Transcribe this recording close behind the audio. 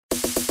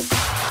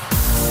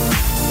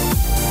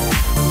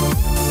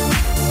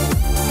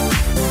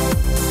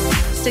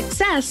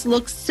Success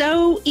looks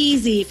so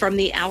easy from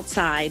the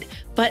outside,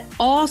 but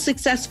all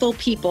successful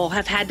people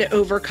have had to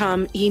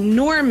overcome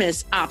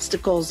enormous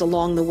obstacles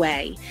along the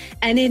way,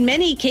 and in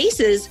many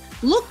cases,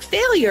 look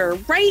failure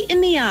right in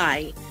the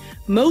eye.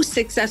 Most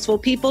successful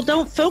people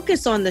don't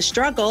focus on the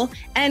struggle,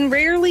 and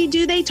rarely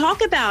do they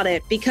talk about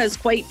it because,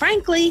 quite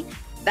frankly,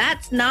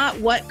 that's not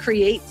what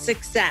creates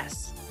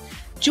success.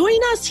 Join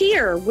us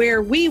here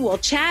where we will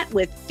chat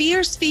with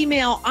fierce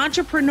female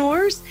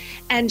entrepreneurs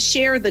and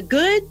share the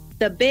good,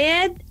 the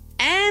bad,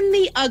 and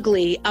the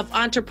ugly of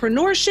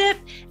entrepreneurship,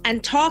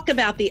 and talk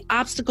about the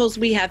obstacles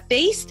we have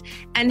faced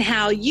and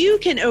how you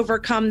can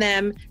overcome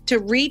them to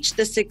reach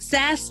the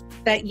success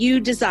that you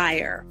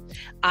desire.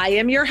 I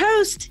am your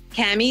host,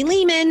 Cami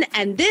Lehman,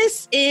 and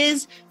this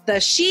is the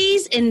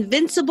She's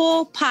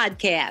Invincible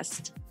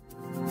podcast.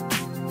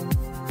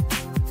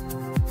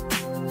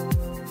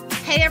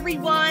 Hey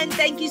everyone,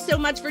 thank you so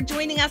much for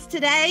joining us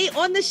today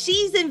on the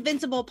She's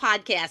Invincible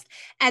podcast.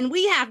 And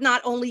we have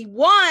not only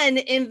one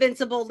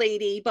invincible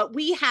lady, but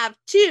we have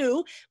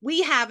two.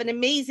 We have an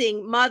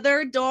amazing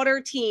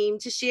mother-daughter team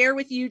to share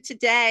with you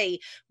today.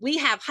 We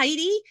have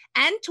Heidi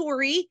and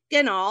Tori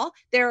Ganal.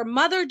 They're a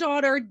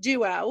mother-daughter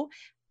duo.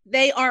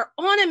 They are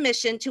on a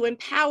mission to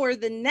empower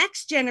the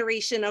next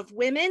generation of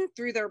women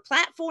through their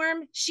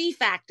platform, She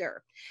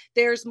Factor.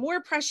 There's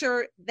more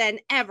pressure than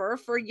ever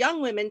for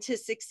young women to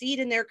succeed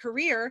in their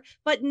career,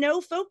 but no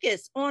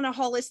focus on a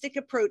holistic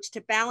approach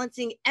to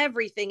balancing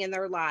everything in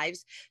their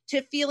lives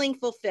to feeling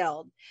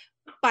fulfilled.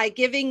 By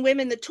giving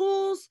women the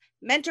tools,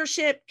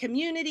 mentorship,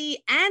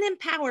 community, and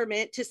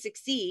empowerment to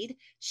succeed,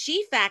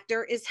 She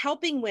Factor is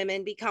helping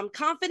women become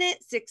confident,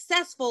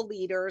 successful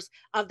leaders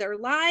of their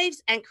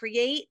lives and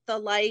create the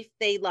life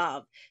they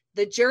love.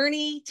 The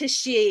journey to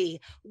She.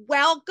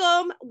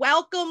 Welcome,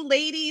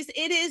 ladies.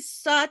 It is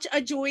such a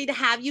joy to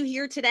have you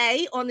here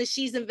today on the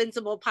She's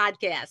Invincible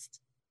podcast.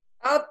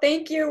 Oh,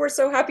 thank you. We're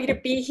so happy to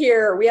be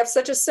here. We have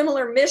such a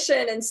similar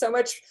mission and so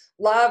much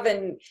love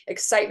and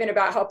excitement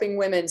about helping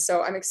women.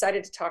 So I'm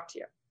excited to talk to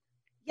you.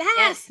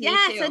 Yes.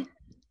 And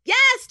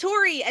yes,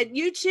 Tori, and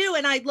you too.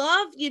 And I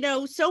love,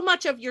 so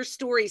much of your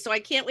story. So I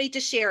can't wait to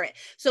share it.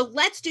 So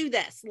let's do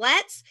this.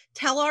 Let's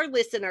tell our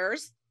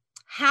listeners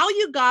how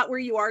you got where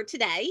you are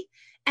today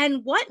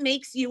and what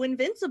makes you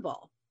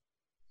invincible.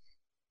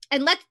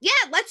 And let's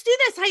do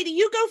this. Heidi,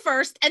 you go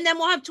first, and then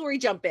we'll have Tori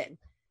jump in.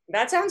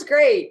 That sounds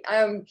great.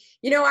 I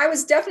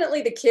was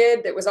definitely the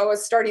kid that was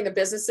always starting the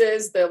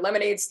businesses, the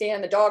lemonade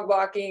stand, the dog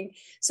walking.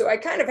 So I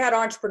kind of had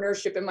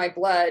entrepreneurship in my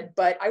blood,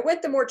 but I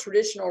went the more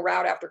traditional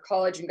route after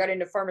college and got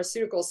into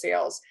pharmaceutical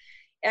sales.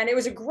 And it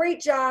was a great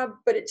job,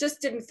 but it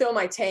just didn't fill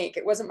my tank.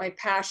 It wasn't my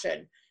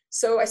passion.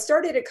 So I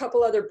started a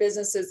couple other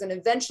businesses and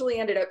eventually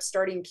ended up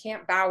starting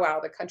Camp Bow Wow,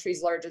 the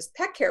country's largest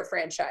pet care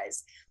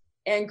franchise,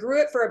 and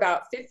grew it for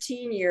about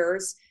 15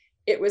 years.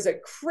 It was a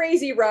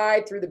crazy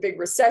ride through the big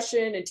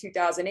recession in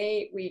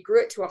 2008. We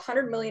grew it to a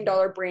 $100 million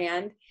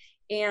brand,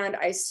 and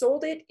I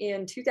sold it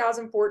in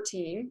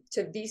 2014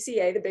 to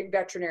VCA, the big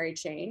veterinary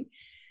chain.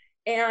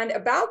 And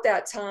about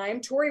that time,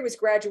 Tori was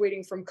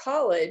graduating from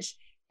college,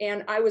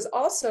 and I was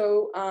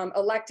also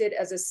elected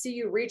as a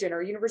CU Regent,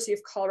 or University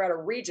of Colorado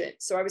Regent.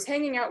 So I was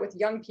hanging out with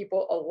young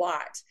people a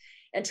lot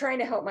and trying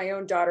to help my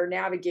own daughter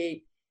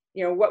navigate,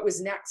 what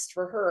was next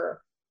for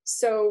her.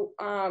 So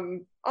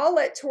I'll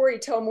let Tori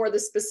tell more of the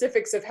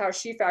specifics of how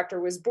She Factor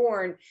was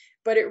born,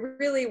 but it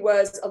really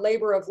was a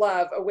labor of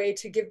love, a way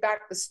to give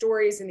back the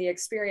stories and the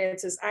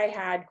experiences I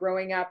had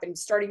growing up and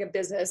starting a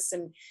business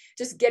and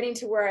just getting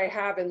to where I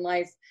have in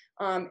life,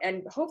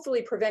 and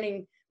hopefully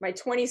preventing my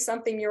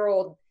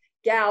 20-something-year-old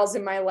gals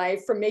in my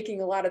life from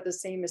making a lot of the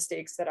same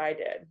mistakes that I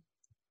did.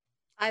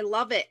 I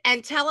love it.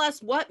 And tell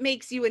us what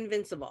makes you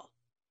invincible.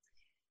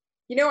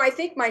 I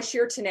think my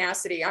sheer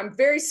tenacity. I'm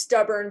very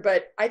stubborn,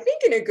 but I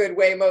think in a good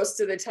way most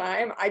of the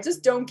time. I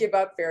just don't give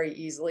up very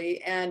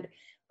easily. And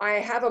I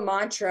have a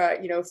mantra,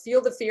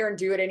 feel the fear and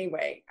do it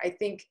anyway. I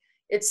think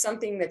it's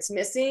something that's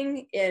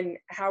missing in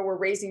how we're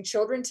raising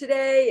children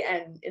today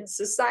and in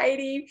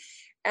society.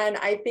 And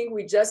I think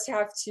we just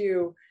have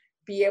to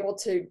be able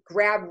to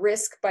grab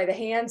risk by the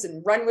hands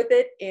and run with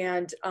it,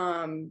 and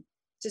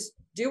just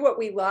do what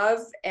we love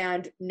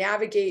and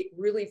navigate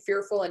really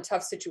fearful and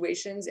tough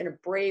situations in a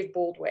brave,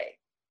 bold way.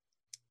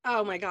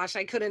 Oh my gosh,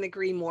 I couldn't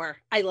agree more.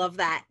 I love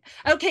that.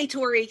 Okay,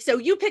 Tori, so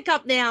you pick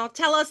up now.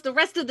 Tell us the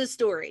rest of the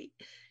story.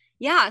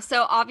 Yeah,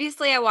 so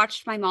obviously I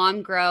watched my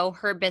mom grow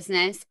her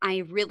business.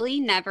 I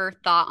really never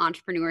thought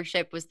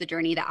entrepreneurship was the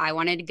journey that I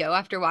wanted to go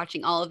after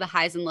watching all of the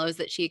highs and lows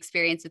that she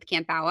experienced with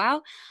Camp Bow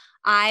Wow.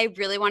 I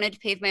really wanted to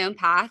pave my own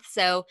path.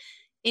 So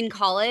in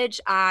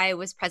college, I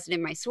was president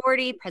in my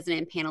sorority,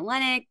 president in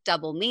Panhellenic,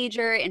 double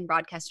major in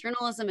broadcast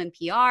journalism and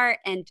PR.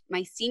 And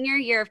my senior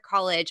year of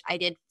college, I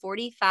did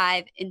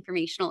 45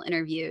 informational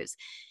interviews.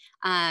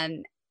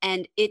 And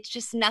it's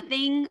just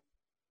nothing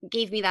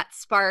gave me that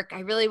spark. I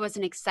really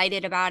wasn't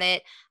excited about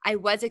it. I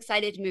was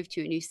excited to move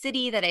to a new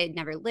city that I had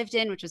never lived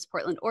in, which was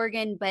Portland,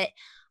 Oregon, but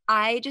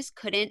I just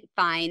couldn't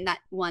find that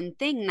one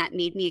thing that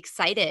made me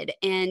excited.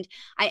 And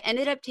I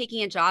ended up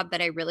taking a job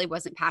that I really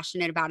wasn't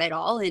passionate about at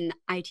all in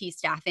IT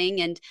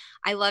staffing. And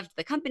I loved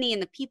the company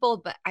and the people,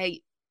 but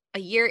a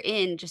year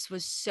in, just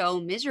was so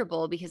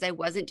miserable because I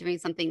wasn't doing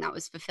something that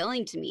was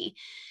fulfilling to me.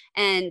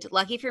 And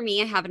lucky for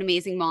me, I have an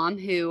amazing mom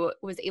who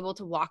was able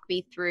to walk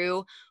me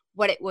through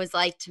what it was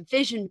like to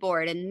vision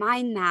board and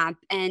mind map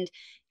and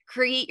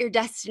create your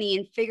destiny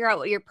and figure out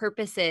what your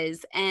purpose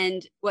is.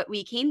 And what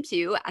we came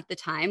to at the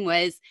time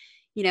was,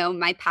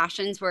 my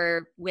passions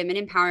were women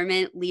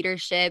empowerment,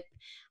 leadership.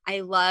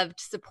 I loved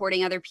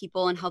supporting other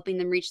people and helping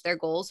them reach their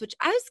goals, which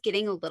I was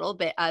getting a little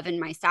bit of in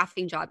my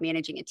staffing job,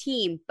 managing a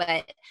team,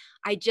 but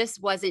I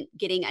just wasn't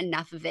getting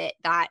enough of it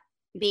that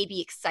made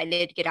me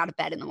excited to get out of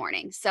bed in the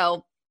morning.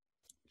 So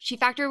She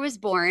Factor was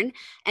born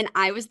and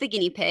I was the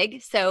guinea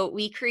pig. So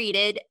we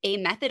created a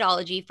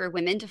methodology for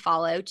women to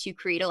follow to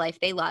create a life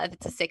they love.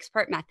 It's a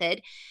 6-part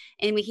method.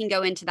 And we can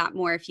go into that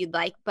more if you'd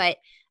like. But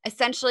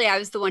essentially, I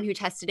was the one who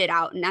tested it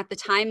out. And at the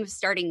time of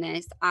starting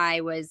this,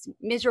 I was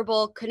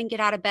miserable, couldn't get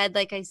out of bed,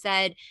 like I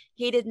said,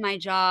 hated my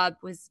job,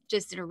 was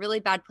just in a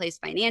really bad place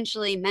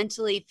financially,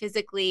 mentally,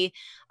 physically,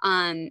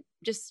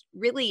 just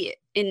really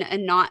in a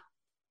not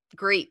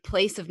great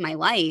place of my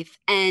life.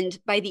 And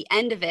by the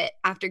end of it,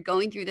 after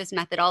going through this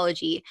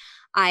methodology,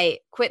 I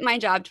quit my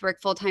job to work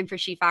full time for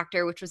She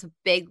Factor, which was a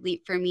big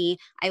leap for me.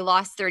 I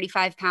lost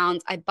 35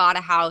 pounds. I bought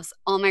a house.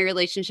 All my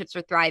relationships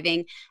were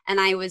thriving. And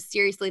I was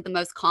seriously the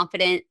most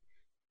confident,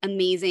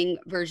 amazing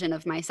version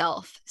of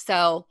myself.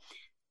 So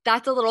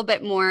that's a little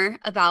bit more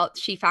about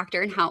She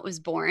Factor and how it was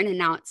born. And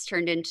now it's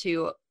turned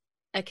into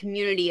a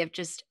community of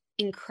just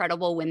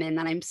incredible women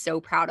that I'm so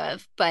proud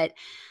of. But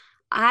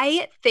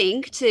I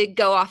think, to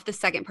go off the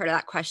second part of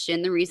that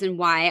question, the reason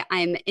why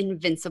I'm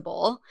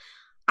invincible,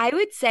 I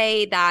would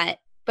say that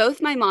both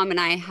my mom and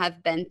I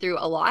have been through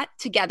a lot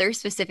together,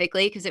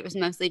 specifically because it was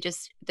mostly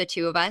just the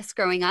two of us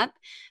growing up.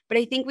 But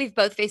I think we've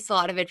both faced a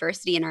lot of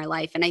adversity in our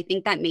life. And I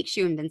think that makes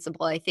you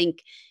invincible. I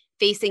think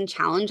facing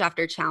challenge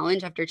after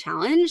challenge after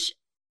challenge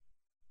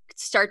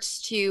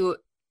starts to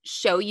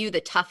show you the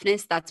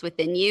toughness that's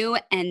within you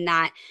and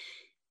that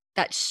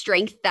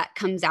strength that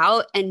comes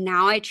out. And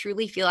now I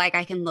truly feel like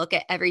I can look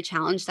at every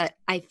challenge that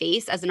I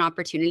face as an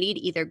opportunity to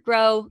either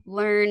grow,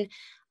 learn,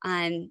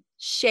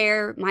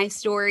 share my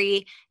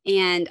story.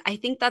 And I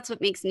think that's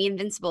what makes me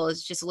invincible,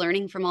 is just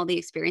learning from all the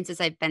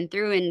experiences I've been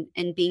through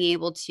and being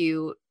able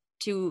to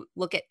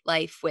look at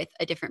life with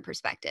a different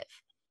perspective.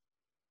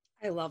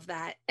 I love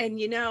that. And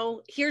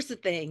here's the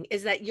thing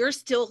is that you're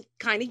still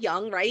kind of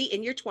young, right?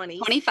 In your 20s.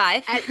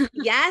 25.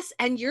 Yes.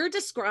 And you're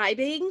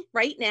describing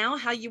right now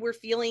how you were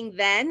feeling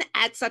then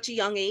at such a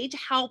young age,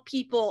 how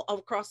people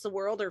across the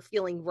world are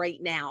feeling right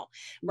now,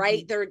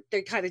 right? Mm-hmm.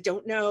 They kind of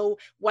don't know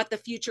what the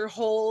future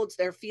holds.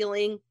 They're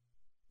feeling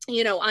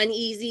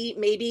uneasy,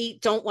 maybe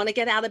don't want to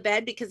get out of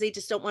bed because they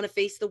just don't want to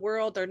face the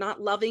world. They're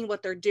not loving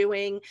what they're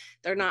doing.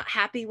 They're not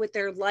happy with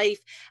their life.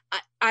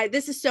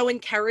 This is so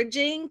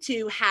encouraging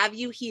to have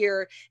you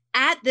here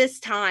at this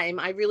time.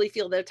 I really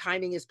feel the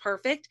timing is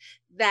perfect,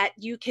 that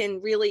you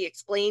can really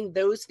explain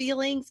those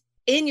feelings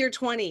in your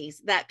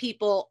 20s that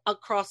people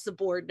across the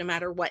board, no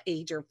matter what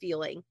age, are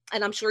feeling.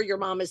 And I'm sure your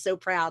mom is so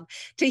proud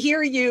to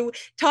hear you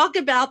talk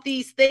about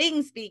these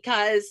things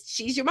because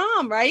she's your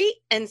mom, right?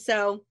 And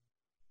so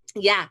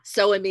yeah,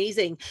 so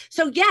amazing.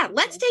 So yeah,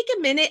 let's take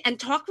a minute and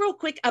talk real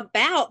quick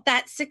about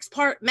that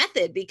 6-part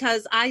method,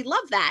 because I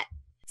love that.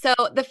 So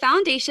the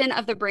foundation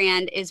of the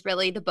brand is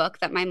really the book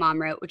that my mom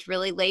wrote, which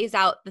really lays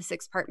out the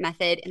 6-part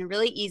method in a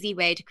really easy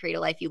way to create a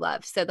life you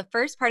love. So the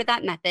first part of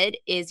that method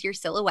is your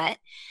silhouette.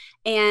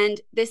 And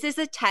this is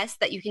a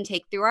test that you can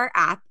take through our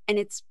app. And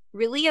it's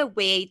really a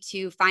way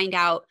to find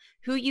out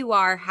who you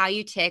are, how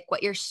you tick,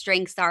 what your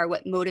strengths are,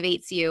 what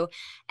motivates you.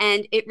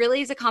 And it really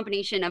is a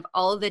combination of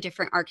all of the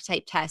different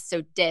archetype tests.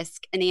 So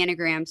DISC,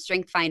 Enneagram,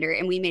 Strength Finder,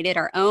 and we made it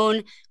our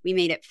own. We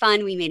made it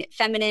fun. We made it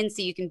feminine.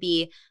 So you can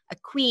be a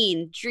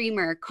queen,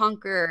 dreamer,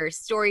 conqueror,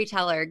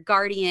 storyteller,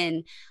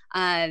 guardian,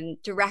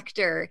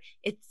 director.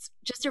 It's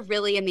just a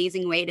really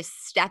amazing way to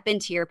step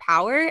into your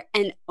power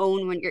and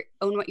own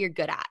what you're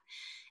good at.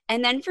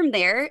 And then from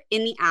there,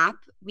 in the app,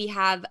 we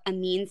have a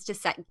means to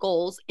set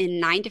goals in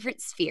 9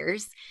 different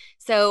spheres.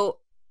 So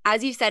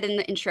as you said in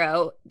the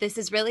intro, this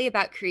is really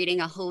about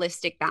creating a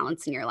holistic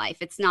balance in your life.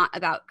 It's not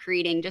about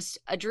creating just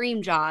a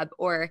dream job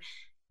or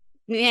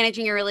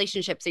managing your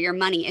relationships or your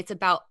money. It's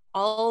about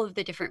all of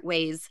the different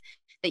ways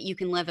that you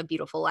can live a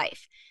beautiful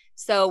life.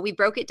 So we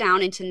broke it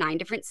down into 9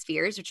 different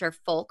spheres, which are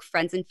folk,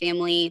 friends and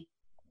family,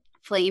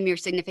 flame, your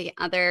significant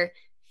other,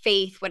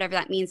 faith, whatever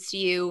that means to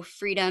you,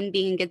 freedom,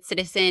 being a good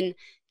citizen,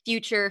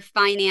 future,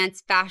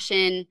 finance,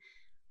 fashion,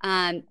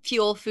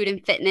 fuel, food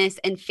and fitness,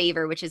 and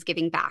favor, which is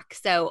giving back.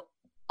 So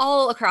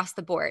all across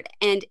the board.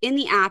 And in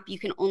the app, you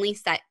can only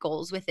set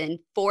goals within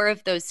 4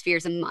 of those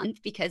spheres a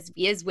month, because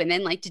we as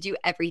women like to do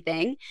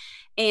everything.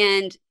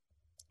 And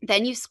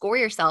then you score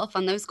yourself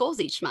on those goals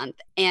each month.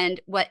 And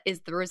what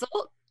is the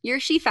result? Your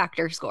She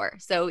Factor score.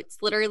 So it's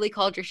literally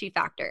called your She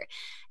Factor.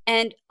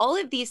 And all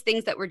of these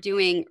things that we're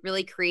doing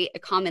really create a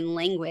common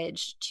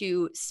language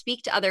to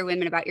speak to other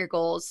women about your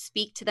goals,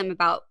 speak to them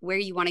about where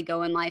you want to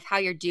go in life, how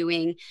you're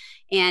doing,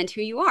 and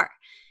who you are.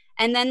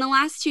 And then the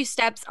last two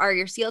steps are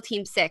your SEAL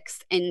Team 6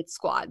 and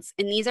squads.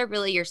 And these are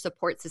really your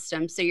support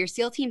systems. So your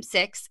SEAL Team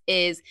 6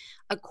 is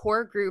a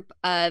core group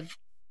of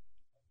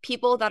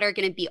people that are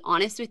going to be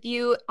honest with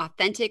you,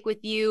 authentic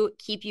with you,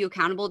 keep you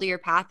accountable to your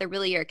path. They're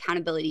really your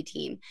accountability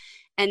team.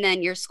 And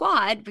then your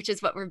squad, which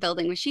is what we're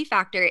building with She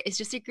Factor, is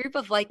just a group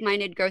of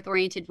like-minded,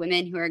 growth-oriented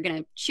women who are going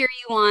to cheer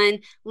you on,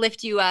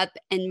 lift you up,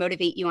 and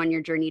motivate you on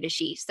your journey to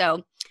She.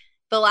 So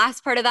the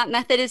last part of that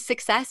method is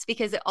success,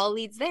 because it all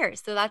leads there.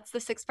 So that's the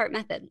 6-part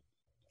method.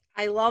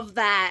 I love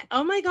that.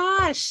 Oh my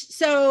gosh.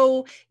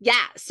 So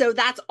yeah, so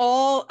that's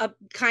all a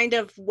kind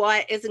of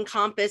what is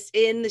encompassed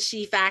in the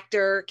She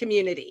Factor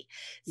community.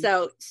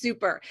 So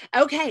super.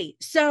 Okay.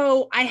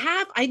 So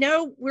I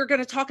know we're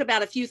going to talk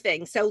about a few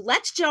things. So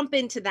let's jump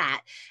into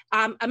that.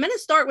 I'm going to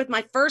start with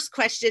my first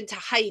question to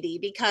Heidi,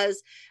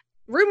 because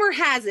rumor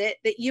has it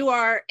that you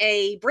are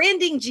a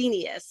branding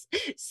genius.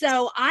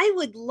 So I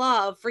would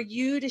love for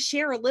you to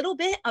share a little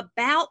bit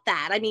about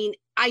that. I mean,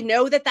 I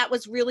know that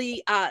was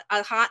really a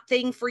hot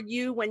thing for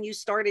you when you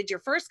started your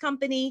first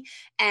company,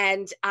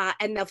 and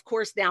of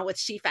course now with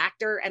She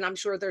Factor, and I'm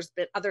sure there's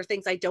been other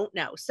things I don't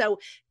know. So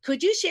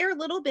could you share a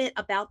little bit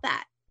about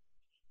that?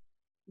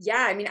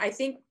 Yeah, I mean, I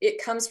think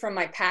it comes from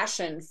my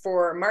passion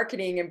for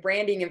marketing and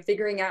branding and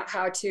figuring out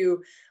how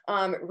to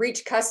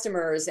reach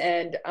customers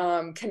and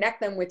connect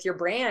them with your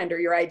brand or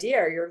your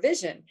idea or your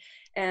vision.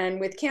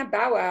 And with Camp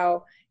Bow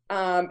Wow,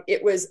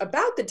 it was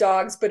about the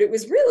dogs, but it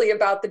was really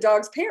about the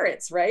dogs'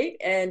 parents, right?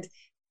 And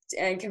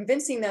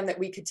convincing them that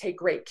we could take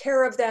great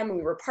care of them.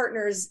 We were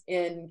partners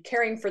in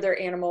caring for their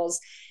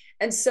animals.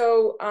 And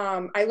so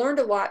I learned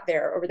a lot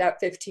there over that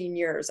 15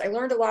 years. I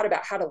learned a lot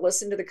about how to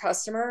listen to the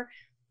customer,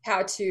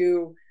 how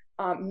to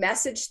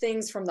message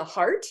things from the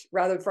heart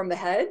rather than from the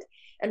head,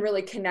 and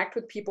really connect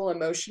with people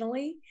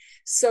emotionally.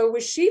 So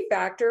with She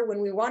Factor,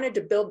 when we wanted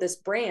to build this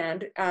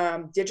brand,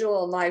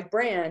 digital and live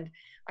brand,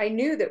 I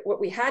knew that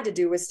what we had to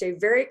do was stay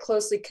very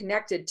closely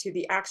connected to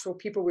the actual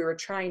people we were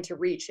trying to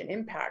reach and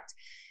impact.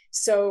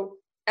 So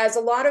as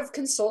a lot of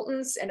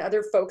consultants and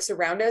other folks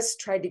around us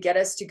tried to get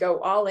us to go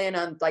all in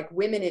on like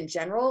women in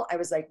general, I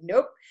was like,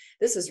 nope,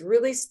 this is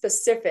really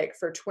specific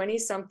for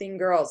 20-something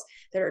girls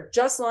that are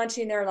just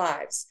launching their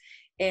lives.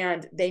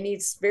 And they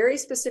need very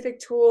specific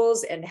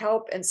tools and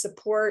help and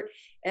support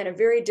and a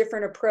very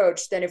different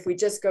approach than if we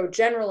just go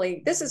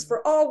generally, this is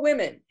for all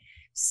women.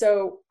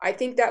 So I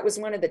think that was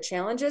one of the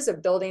challenges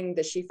of building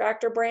the She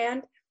Factor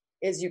brand,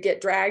 is you get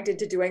dragged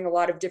into doing a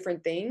lot of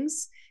different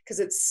things because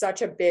it's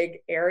such a big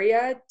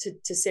area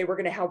to say we're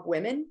going to help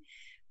women.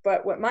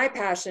 But what my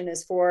passion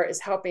is for is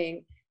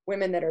helping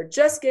women that are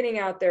just getting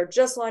out there,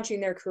 just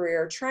launching their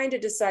career, trying to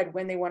decide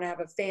when they want to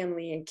have a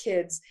family and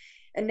kids,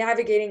 and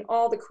navigating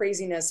all the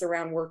craziness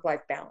around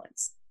work-life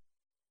balance.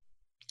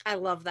 I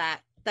love that.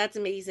 That's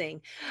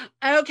amazing.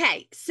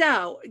 Okay.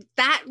 So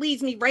that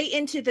leads me right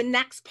into the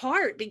next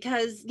part,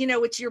 because,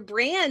 it's your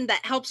brand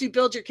that helps you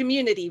build your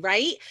community,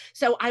 right?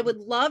 So I would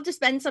love to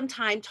spend some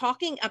time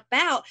talking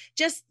about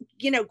just,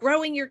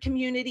 growing your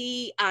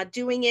community,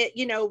 doing it,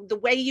 the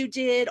way you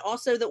did,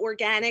 also the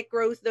organic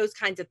growth, those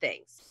kinds of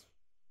things.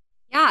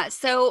 Yeah.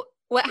 So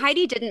what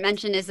Heidi didn't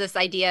mention is this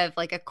idea of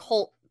like a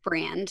cult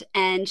brand.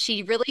 And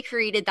she really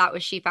created that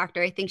with She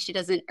Factor. I think she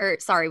doesn't, or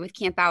sorry, with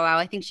Camp Bow Wow.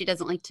 I think she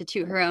doesn't like to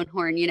toot her own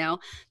horn,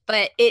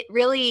 but it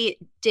really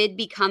did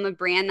become a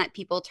brand that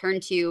people turn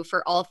to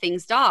for all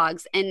things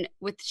dogs. And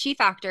with She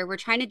Factor, we're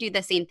trying to do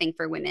the same thing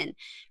for women,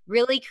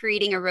 really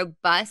creating a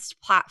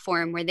robust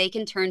platform where they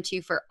can turn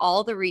to for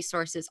all the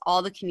resources,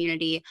 all the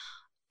community,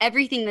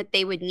 everything that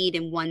they would need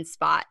in one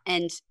spot,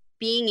 and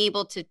being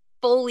able to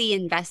fully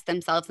invest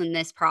themselves in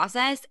this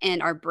process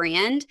and our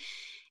brand.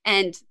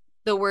 And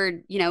the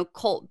word,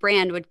 cult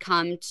brand would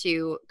come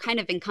to kind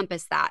of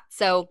encompass that.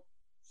 So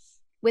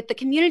with the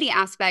community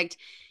aspect,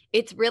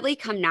 it's really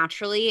come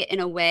naturally in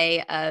a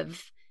way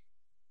of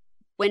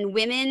when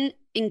women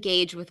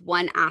engage with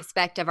one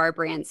aspect of our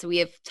brand. So we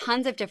have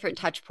tons of different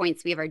touch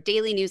points. We have our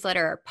daily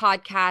newsletter, our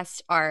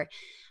podcast, our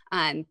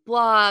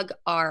blog,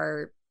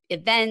 our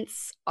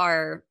events,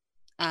 our,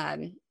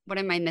 what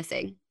am I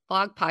missing?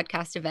 Blog,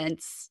 podcast,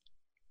 events,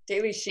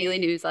 daily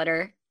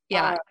newsletter.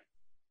 Yeah.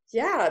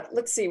 Yeah,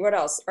 let's see what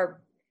else. Oh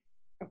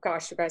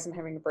gosh, you guys, I'm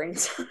having a brain.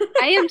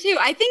 I am too.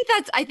 I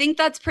think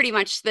that's pretty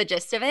much the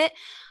gist of it.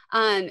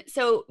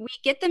 So we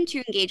get them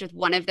to engage with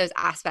one of those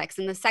aspects,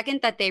 and the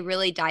second that they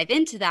really dive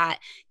into that,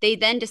 they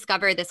then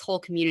discover this whole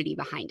community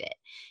behind it.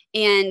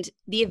 And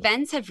the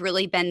events have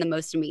really been the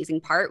most amazing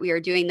part. We were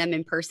doing them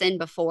in person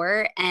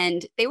before,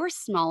 and they were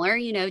smaller,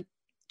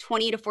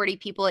 20 to 40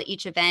 people at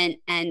each event.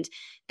 And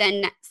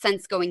then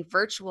since going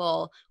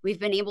virtual, we've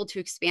been able to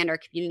expand our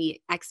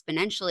community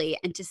exponentially,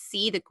 and to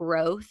see the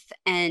growth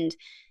and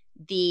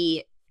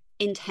the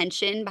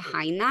intention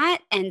behind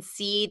that, and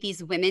see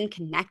these women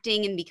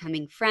connecting and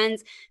becoming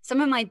friends. Some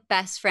of my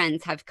best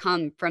friends have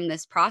come from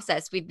this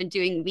process. We've been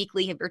doing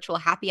weekly virtual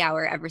happy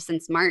hour ever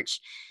since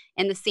March.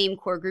 and the same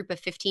core group of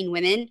 15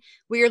 women,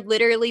 we are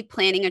literally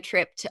planning a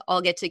trip to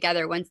all get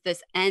together once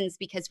this ends,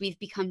 because we've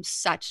become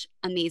such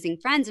amazing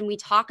friends and we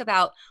talk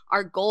about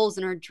our goals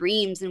and our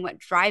dreams and what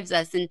drives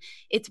us. And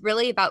it's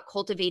really about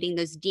cultivating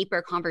those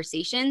deeper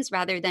conversations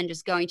rather than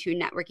just going to a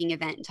networking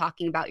event and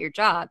talking about your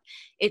job.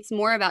 It's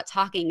more about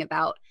talking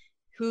about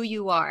who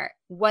you are,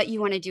 what you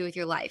want to do with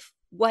your life,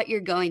 what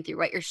you're going through,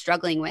 what you're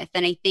struggling with.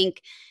 And I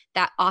think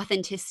that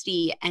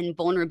authenticity and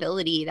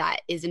vulnerability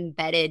that is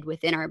embedded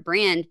within our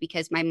brand,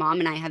 because my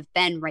mom and I have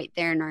been right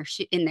there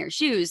in their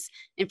shoes.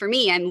 And for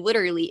me, I'm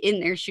literally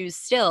in their shoes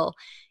still.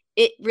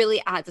 It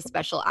really adds a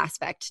special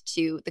aspect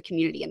to the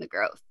community and the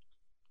growth.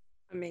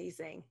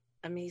 Amazing.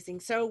 Amazing.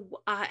 So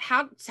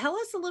tell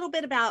us a little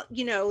bit about,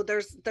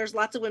 there's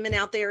lots of women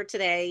out there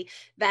today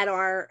that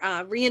are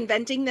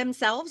reinventing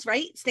themselves,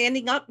 right?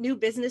 Standing up new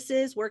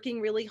businesses,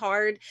 working really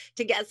hard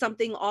to get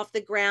something off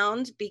the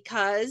ground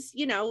because,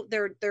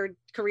 their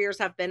careers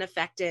have been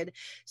affected.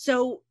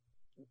 So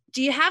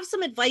do you have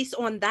some advice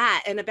on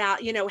that and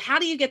about, how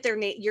do you get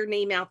your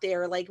name out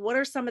there? Like, what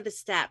are some of the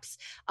steps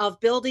of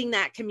building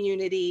that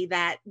community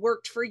that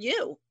worked for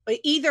you,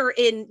 either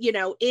in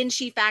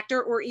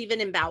SheFactor or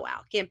even in Bow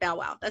Wow, Camp Bow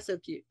Wow? That's so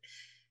cute.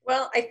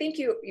 Well, I think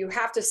you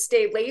have to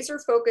stay laser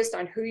focused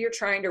on who you're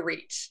trying to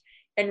reach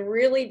and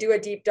really do a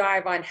deep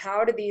dive on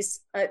how do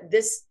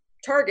this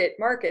target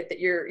market that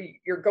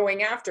you're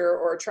going after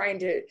or trying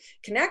to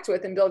connect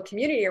with and build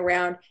community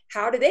around,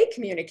 how do they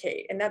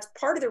communicate? And that's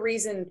part of the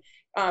reason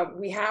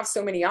we have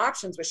so many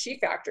options with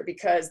SheFactor,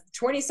 because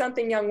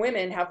 20-something young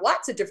women have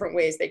lots of different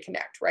ways they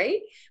connect,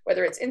 right?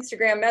 Whether it's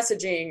Instagram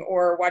messaging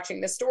or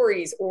watching the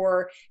stories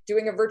or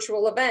doing a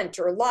virtual event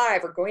or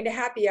live or going to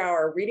happy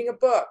hour, reading a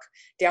book,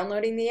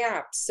 downloading the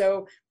app.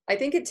 So I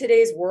think in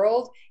today's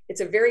world, it's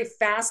a very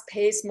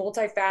fast-paced,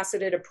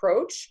 multifaceted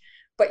approach,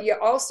 but you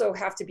also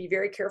have to be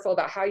very careful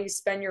about how you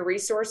spend your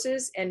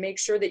resources and make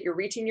sure that you're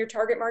reaching your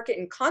target market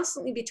and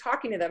constantly be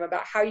talking to them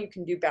about how you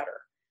can do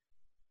better.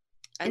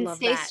 And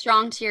stay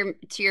strong to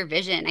your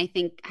vision. I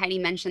think Heidi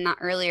mentioned that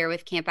earlier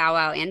with Camp Bow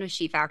Wow and with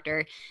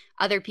SheFactor.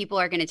 Other people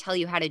are going to tell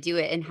you how to do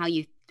it and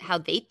how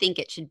they think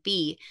it should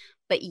be.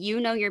 But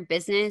you know your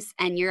business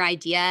and your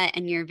idea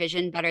and your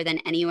vision better than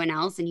anyone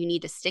else, and you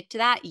need to stick to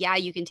that. Yeah,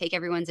 you can take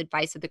everyone's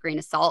advice with a grain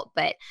of salt,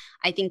 but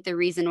I think the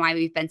reason why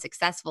we've been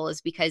successful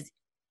is because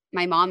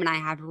my mom and I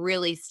have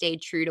really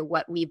stayed true to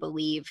what we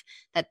believe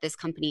that this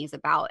company is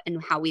about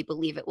and how we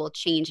believe it will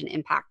change and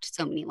impact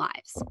so many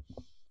lives.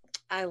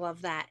 I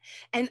love that.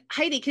 And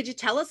Heidi, could you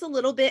tell us a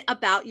little bit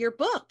about your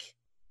book?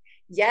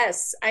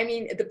 Yes. I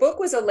mean, the book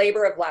was a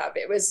labor of love.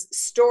 It was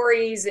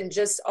stories and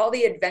just all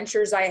the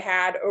adventures I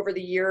had over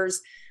the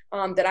years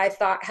that I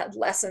thought had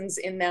lessons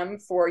in them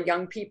for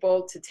young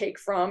people to take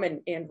from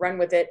and run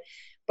with it.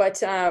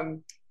 But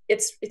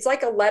it's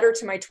like a letter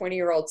to my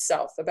 20-year-old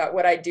self about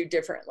what I do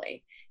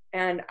differently.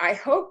 And I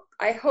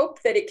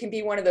hope that it can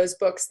be one of those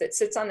books that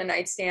sits on the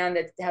nightstand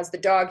that has the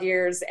dog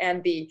ears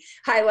and the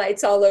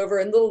highlights all over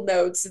and little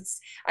notes.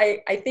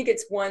 I think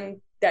it's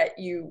one that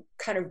you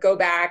kind of go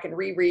back and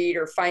reread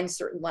or find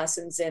certain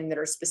lessons in that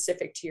are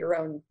specific to your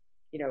own,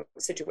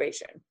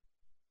 situation.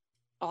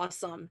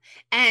 Awesome.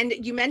 And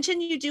you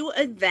mentioned you do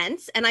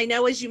events. And I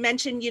know, as you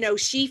mentioned,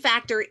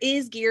 SheFactor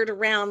is geared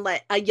around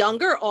like a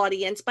younger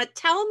audience, but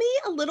tell me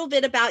a little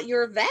bit about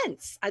your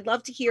events. I'd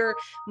love to hear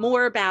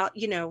more about,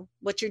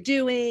 what you're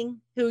doing,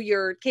 who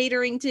you're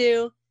catering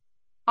to.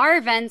 Our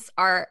events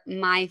are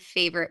my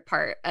favorite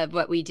part of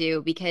what we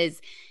do, because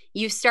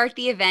you start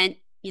the event,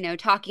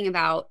 talking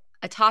about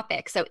a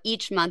topic. So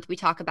each month we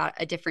talk about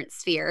a different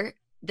sphere,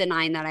 the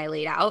 9 that I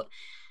laid out.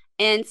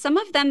 And some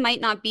of them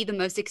might not be the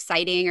most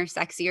exciting or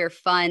sexy or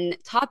fun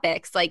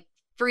topics, like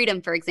freedom,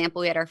 for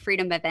example. We had our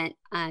freedom event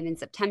in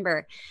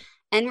September,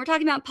 and we're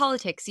talking about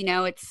politics.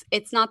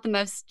 It's not the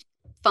most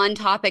fun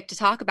topic to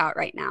talk about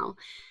right now.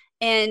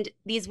 And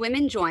these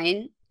women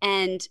join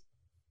and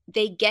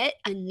they get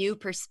a new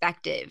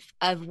perspective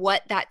of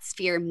what that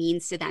sphere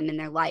means to them in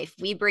their life.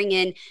 We bring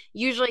in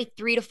usually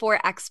 3 to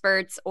 4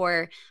 experts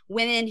or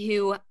women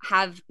who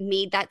have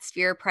made that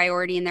sphere a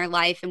priority in their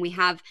life, and we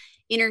have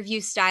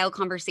interview style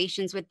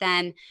conversations with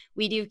them.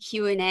 We do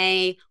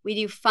Q&A, we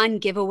do fun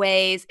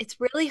giveaways. It's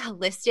really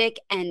holistic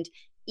and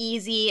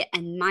easy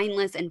and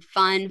mindless and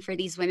fun for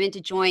these women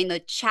to join. The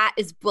chat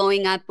is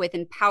blowing up with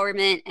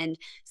empowerment and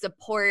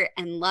support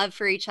and love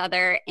for each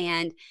other.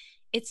 And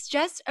it's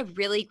just a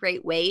really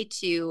great way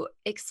to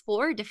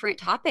explore different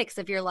topics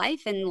of your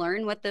life and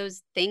learn what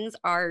those things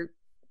are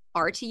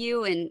to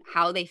you and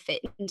how they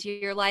fit into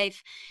your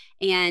life.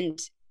 And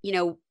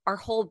our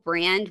whole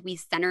brand, we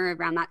center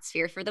around that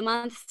sphere for the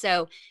month.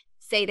 So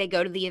say they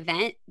go to the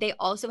event, they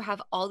also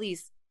have all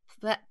these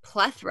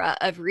plethora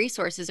of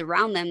resources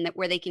around them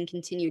where they can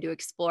continue to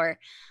explore.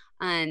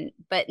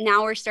 But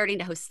now we're starting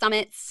to host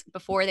summits.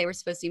 Before they were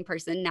supposed to be in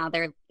person. Now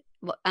they're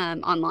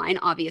online,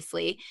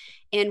 obviously.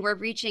 And we're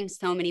reaching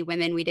so many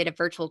women. We did a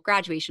virtual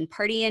graduation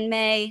party in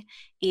May,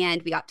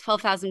 and we got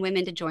 12,000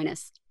 women to join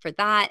us for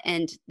that.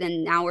 And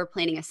then now we're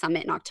planning a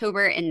summit in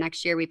October, and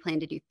next year we plan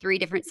to do 3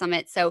 different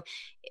summits. So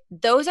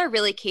those are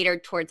really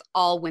catered towards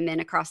all women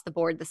across the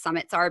board. The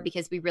summits are,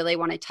 because we really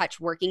want to touch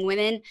working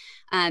women,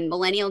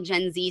 millennial,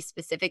 Gen Z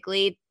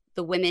specifically.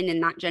 The women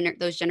in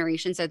those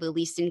generations are the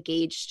least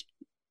engaged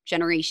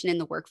generation in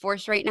the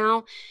workforce right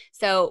now.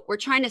 So we're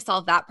trying to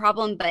solve that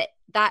problem, but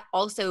that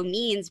also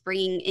means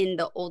bringing in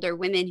the older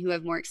women who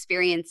have more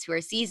experience, who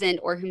are seasoned,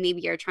 or who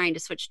maybe are trying to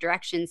switch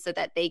directions so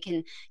that they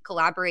can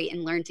collaborate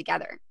and learn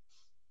together.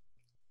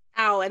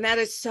 Oh, and that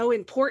is so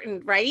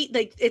important, right?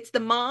 Like, it's the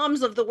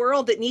moms of the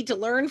world that need to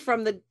learn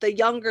from the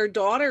younger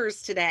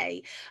daughters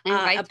today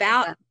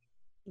about versa.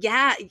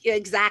 Yeah,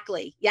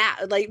 exactly. Yeah,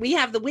 like we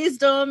have the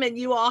wisdom and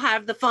you all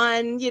have the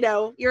fun,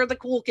 you're the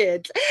cool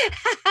kids.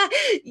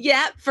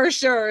 Yeah, for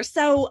sure.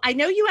 So I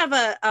know you have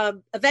a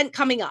event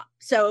coming up.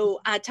 So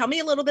tell me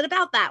a little bit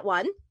about that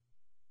one.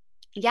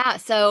 Yeah,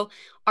 so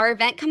our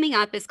event coming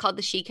up is called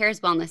the She Cares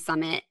Wellness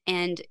Summit,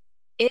 and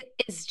it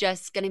is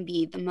just going to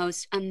be the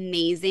most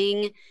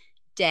amazing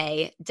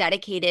day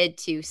dedicated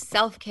to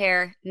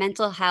self-care,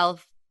 mental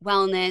health,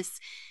 wellness,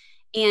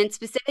 and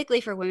specifically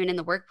for women in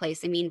the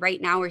workplace. I mean,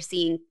 right now we're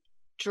seeing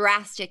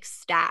drastic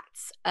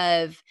stats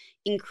of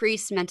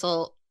increased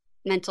mental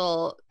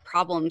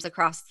problems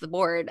across the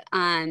board.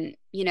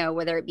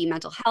 Whether it be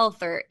mental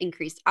health or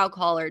increased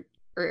alcohol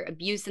or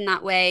abuse in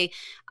that way,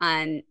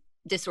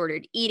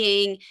 disordered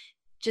eating,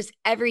 just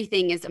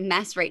everything is a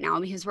mess right now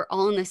because we're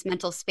all in this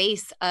mental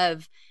space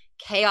of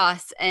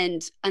chaos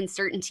and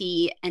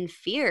uncertainty and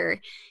fear.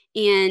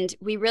 And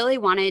we really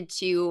wanted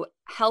to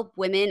help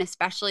women,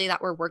 especially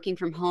that were working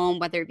from home,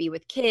 whether it be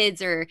with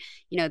kids or,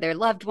 their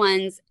loved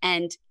ones,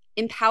 and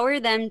empower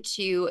them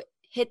to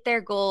hit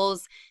their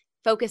goals,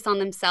 focus on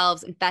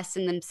themselves, invest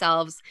in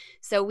themselves.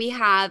 So we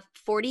have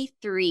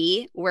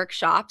 43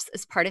 workshops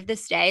as part of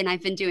this day. And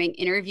I've been doing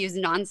interviews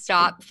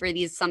nonstop for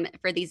these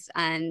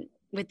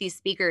with these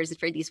speakers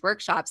for these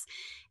workshops.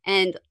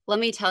 And let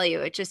me tell you,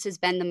 it just has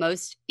been the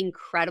most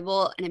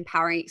incredible and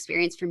empowering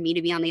experience for me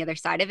to be on the other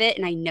side of it.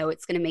 And I know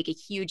it's going to make a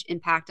huge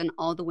impact on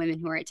all the women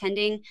who are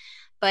attending.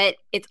 But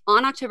it's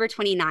on October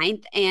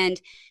 29th.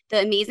 And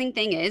the amazing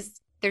thing is,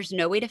 there's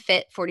no way to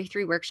fit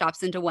 43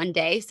 workshops into one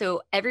day.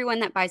 So everyone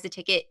that buys a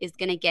ticket is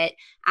going to get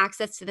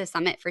access to the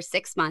summit for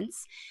 6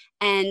 months.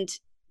 And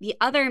the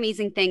other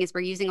amazing thing is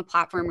we're using a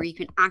platform where you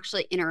can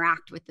actually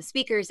interact with the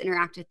speakers,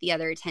 interact with the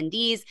other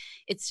attendees.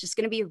 It's just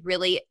going to be a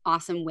really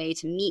awesome way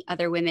to meet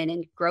other women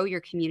and grow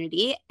your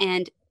community.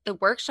 And the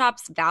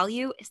workshops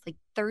value is like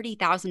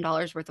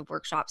 $30,000 worth of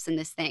workshops in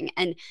this thing.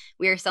 And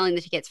we are selling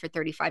the tickets for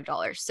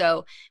 $35.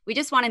 So we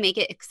just want to make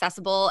it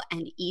accessible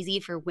and easy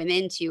for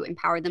women to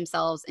empower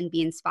themselves and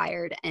be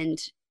inspired and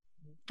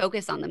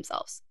focus on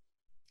themselves.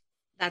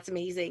 That's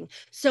amazing.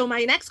 So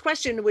my next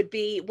question would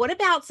be, what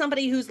about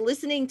somebody who's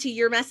listening to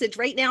your message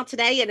right now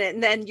today,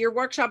 and then your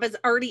workshop has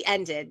already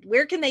ended?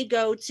 Where can they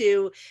go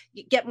to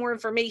get more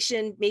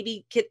information?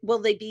 Maybe will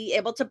they be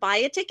able to buy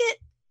a ticket?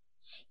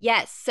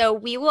 Yes. So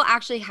we will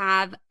actually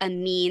have a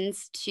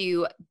means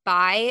to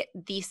buy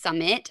the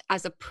summit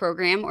as a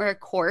program or a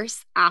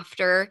course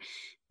after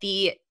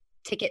the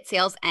ticket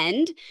sales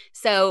end.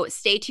 So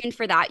stay tuned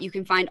for that. You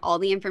can find all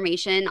the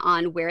information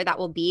on where that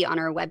will be on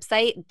our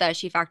website,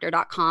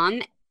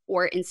 theshefactor.com,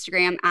 or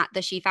Instagram at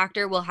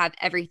theshefactor. We'll have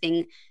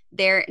everything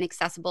there and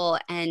accessible.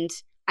 And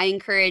I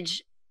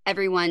encourage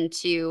everyone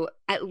to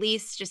at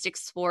least just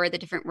explore the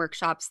different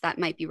workshops that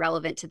might be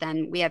relevant to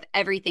them. We have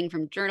everything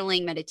from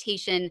journaling,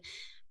 meditation,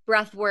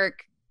 breath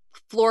work,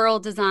 floral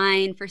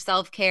design for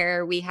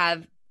self-care. We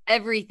have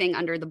everything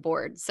under the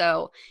board.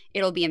 So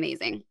it'll be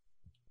amazing.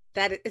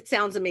 It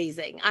sounds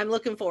amazing. I'm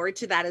looking forward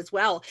to that as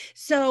well.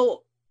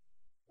 So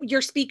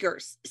your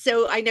speakers.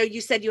 So I know you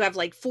said you have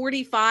like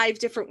 45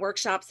 different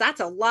workshops. That's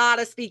a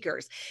lot of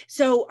speakers.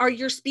 So are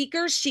your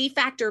speakers She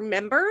Factor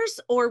members,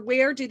 or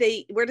where do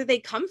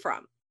they come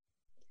from?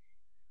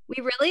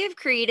 We really have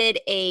created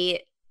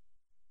a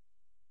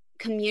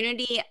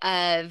community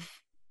of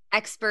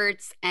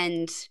experts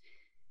and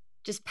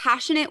just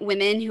passionate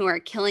women who are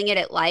killing it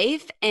at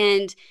life.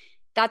 And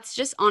that's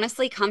just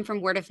honestly come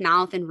from word of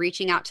mouth and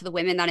reaching out to the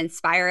women that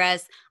inspire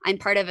us. I'm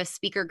part of a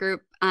speaker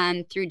group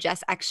through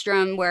Jess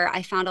Ekstrom, where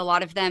I found a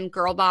lot of them.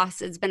 Girl Boss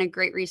has been a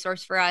great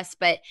resource for us,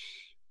 but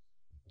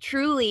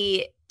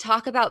truly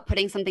talk about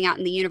putting something out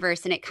in the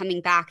universe and it coming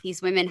back.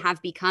 These women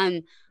have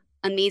become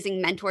amazing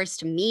mentors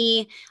to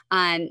me,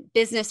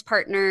 business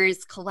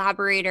partners,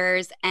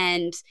 collaborators,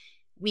 and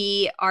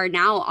we are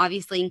now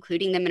obviously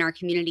including them in our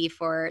community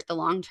for the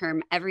long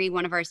term. Every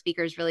one of our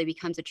speakers really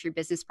becomes a true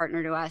business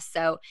partner to us.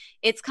 So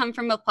it's come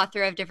from a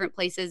plethora of different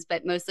places,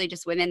 but mostly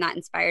just women that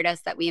inspired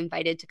us that we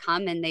invited to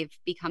come, and they've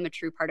become a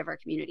true part of our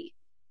community.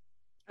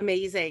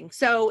 Amazing.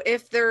 So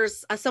if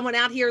there's someone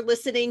out here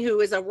listening who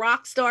is a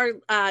rock star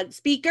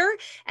speaker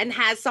and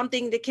has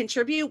something to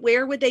contribute,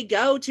 where would they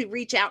go to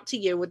reach out to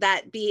you? Would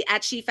that be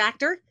at She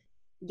Factor?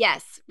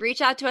 Yes.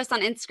 Reach out to us on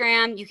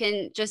Instagram. You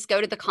can just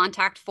go to the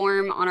contact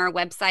form on our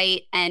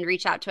website and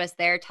reach out to us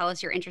there. Tell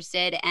us you're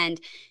interested, and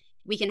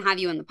we can have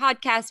you on the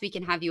podcast. We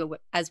can have you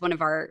as one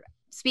of our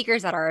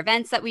speakers at our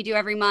events that we do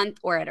every month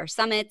or at our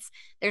summits.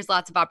 There's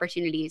lots of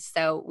opportunities.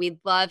 So we'd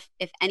love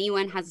if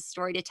anyone has a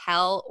story to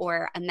tell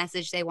or a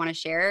message they want to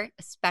share,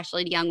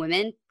 especially to young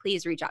women,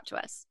 please reach out to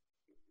us.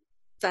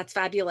 That's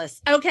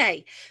fabulous.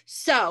 Okay.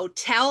 So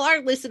tell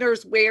our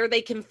listeners where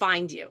they can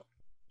find you.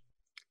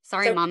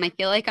 Sorry, Mom, I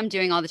feel like I'm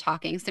doing all the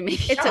talking. So maybe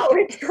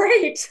it's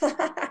great.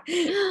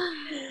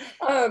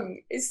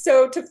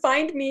 So to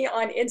find me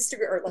on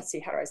Instagram, or let's see,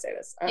 how do I say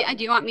this? Yeah,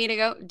 do you want me to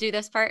go do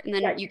this part and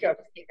then yeah, you go?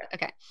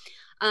 Okay.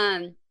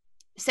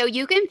 So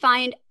you can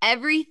find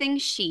everything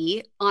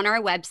She on our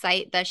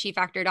website,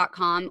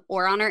 theshefactor.com,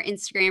 or on our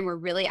Instagram. We're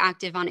really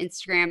active on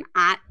Instagram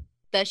at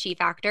The She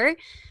Factor.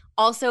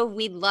 Also,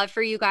 we'd love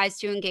for you guys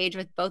to engage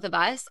with both of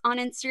us on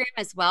Instagram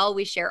as well.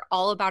 We share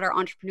all about our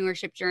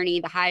entrepreneurship journey,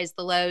 the highs,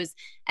 the lows,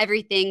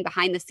 everything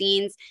behind the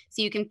scenes.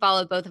 So you can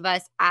follow both of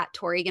us at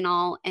Tori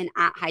Ganal and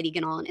at Heidi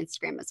Ganal on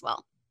Instagram as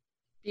well.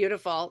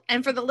 Beautiful.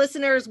 And for the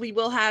listeners, we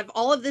will have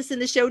all of this in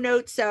the show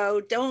notes.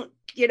 So don't,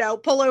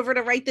 pull over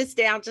to write this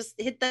down. Just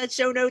hit the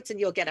show notes and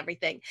you'll get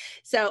everything.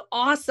 So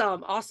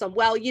awesome. Awesome.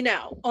 Well,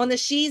 on the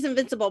She's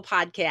Invincible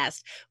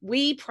podcast,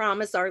 we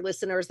promise our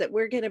listeners that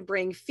we're going to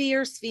bring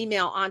fierce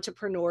female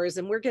entrepreneurs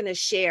and we're going to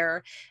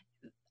share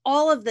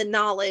all of the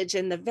knowledge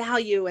and the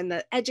value and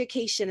the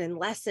education and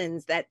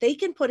lessons that they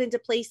can put into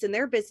place in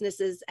their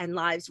businesses and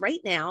lives right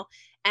now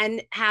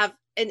and have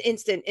an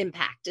instant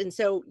impact. And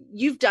so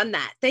you've done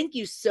that. Thank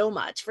you so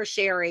much for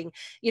sharing,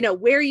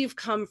 where you've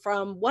come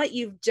from, what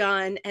you've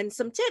done, and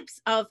some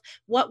tips of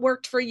what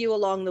worked for you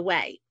along the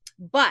way.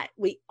 But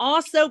we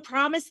also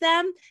promise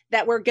them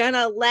that we're going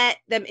to let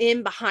them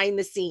in behind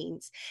the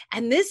scenes.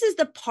 And this is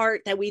the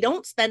part that we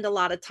don't spend a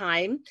lot of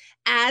time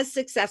as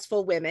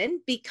successful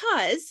women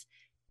because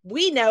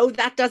we know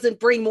that doesn't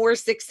bring more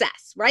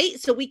success, right?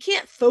 So we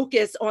can't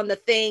focus on the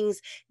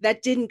things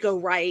that didn't go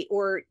right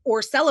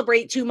or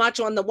celebrate too much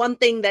on the one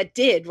thing that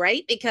did,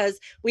 right? Because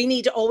we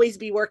need to always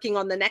be working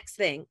on the next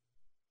thing.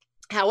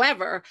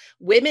 However,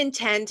 women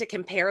tend to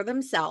compare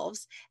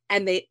themselves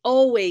and they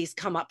always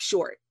come up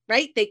short,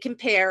 right? They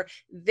compare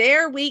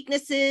their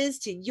weaknesses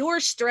to your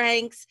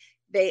strengths.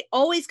 They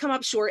always come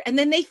up short and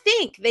then they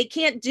think they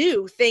can't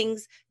do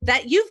things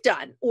that you've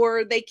done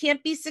or they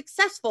can't be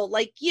successful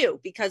like you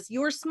because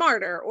you're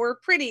smarter or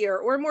prettier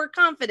or more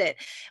confident.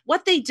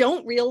 What they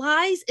don't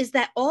realize is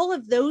that all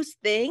of those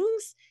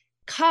things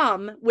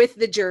come with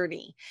the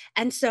journey.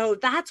 And so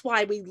that's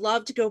why we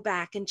love to go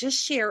back and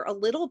just share a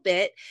little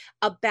bit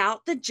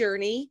about the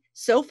journey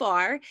so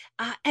far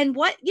and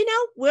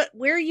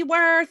where you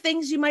were,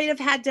 things you might have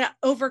had to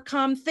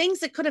overcome, things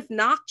that could have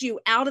knocked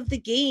you out of the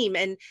game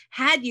and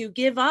had you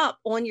give up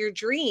on your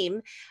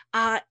dream.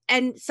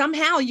 And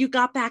somehow you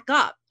got back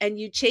up and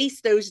you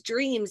chased those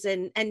dreams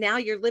and now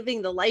you're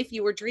living the life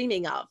you were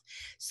dreaming of.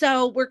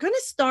 So we're going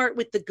to start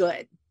with the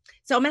good.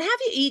 So I'm going to have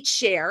you each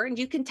share and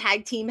you can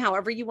tag team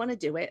however you want to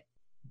do it.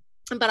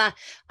 But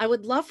I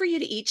would love for you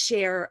to each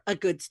share a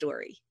good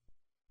story.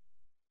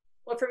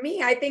 Well, for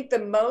me, I think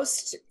the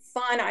most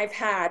fun I've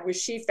had with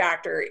She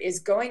Factor is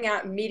going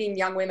out and meeting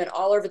young women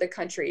all over the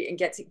country and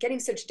getting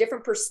such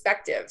different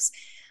perspectives.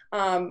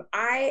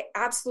 I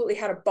absolutely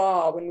had a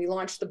ball when we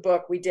launched the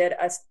book. We did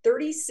a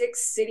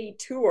 36 city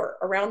tour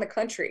around the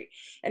country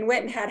and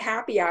went and had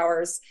happy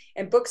hours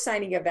and book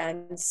signing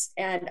events.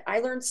 And I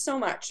learned so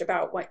much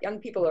about what young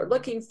people are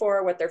looking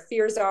for, what their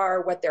fears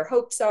are, what their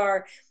hopes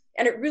are.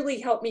 And it really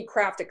helped me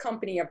craft a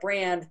company, a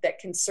brand that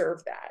can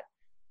serve that.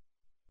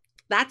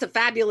 That's a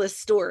fabulous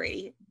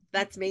story.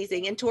 That's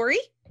amazing. And Tori?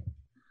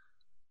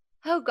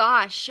 Oh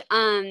gosh.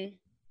 I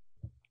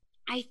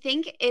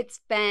think it's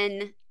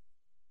been,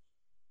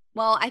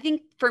 I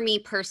think for me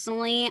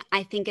personally,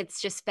 I think it's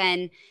just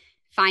been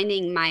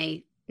finding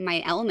my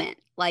element,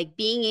 like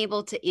being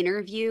able to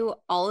interview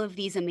all of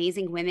these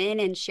amazing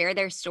women and share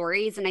their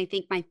stories. And I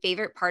think my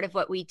favorite part of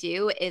what we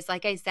do is,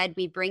 like I said,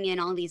 we bring in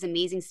all these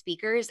amazing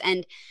speakers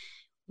and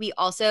we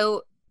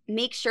also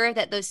make sure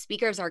that those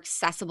speakers are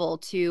accessible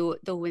to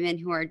the women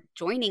who are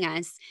joining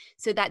us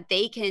so that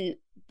they can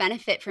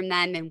benefit from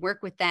them and work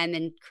with them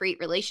and create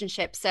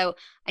relationships. So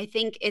I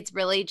think it's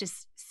really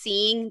just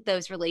seeing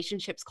those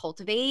relationships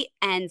cultivate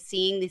and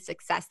seeing the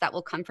success that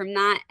will come from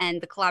that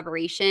and the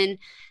collaboration.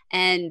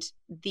 And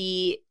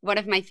one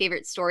of my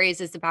favorite stories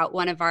is about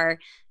one of our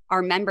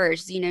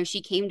members.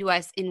 She came to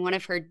us in one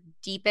of her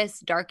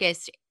deepest,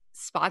 darkest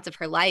spots of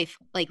her life,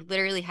 like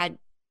literally had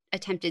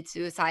attempted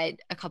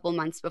suicide a couple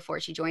months before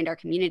she joined our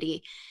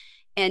community.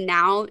 And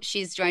now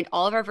she's joined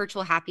all of our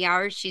virtual happy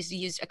hours. She's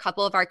used a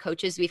couple of our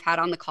coaches we've had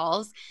on the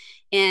calls,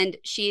 and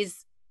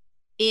she's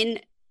in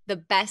the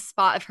best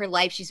spot of her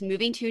life. She's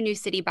moving to a new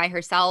city by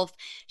herself.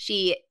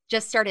 She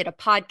just started a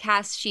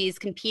podcast. She's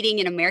competing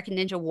in American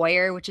Ninja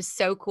Warrior, which is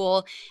so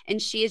cool.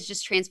 And she has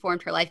just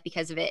transformed her life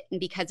because of it and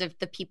because of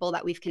the people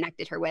that we've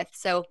connected her with.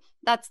 So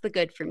that's the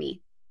good for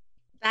me.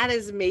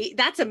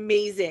 That's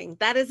amazing.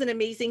 That is an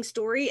amazing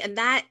story. And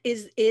that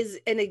is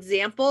an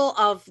example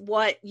of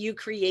what you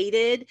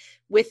created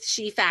with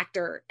She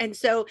Factor. And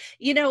so,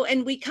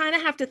 and we kind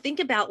of have to think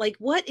about, like,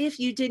 what if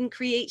you didn't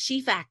create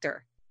She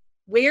Factor?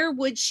 Where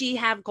would she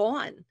have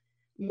gone?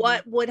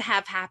 what would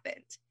have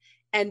happened?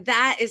 And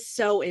that is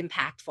so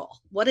impactful.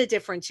 What a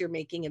difference you're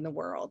making in the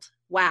world.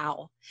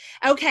 Wow.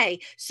 Okay.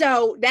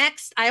 So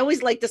next, I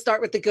always like to start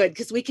with the good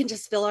because we can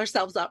just fill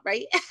ourselves up,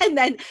 right? And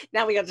then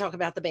now we got to talk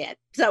about the bad.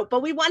 So,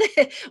 but we want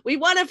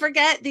to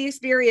forget the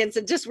experience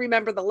and just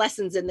remember the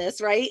lessons in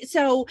this, right?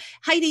 So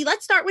Heidi,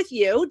 let's start with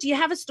you. Do you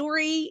have a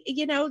story,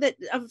 that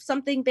of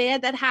something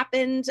bad that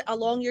happened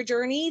along your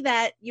journey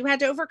that you had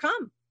to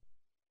overcome?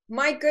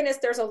 My goodness,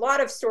 there's a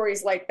lot of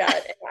stories like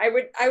that. I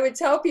would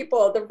tell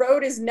people the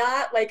road is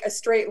not like a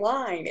straight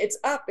line. It's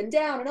up and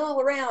down and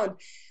all around.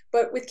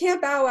 But with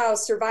Camp Bow Wow,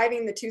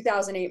 surviving the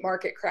 2008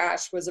 market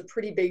crash was a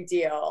pretty big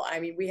deal. I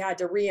mean, we had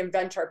to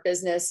reinvent our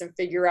business and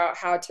figure out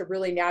how to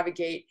really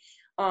navigate,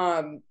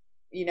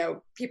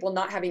 people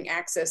not having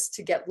access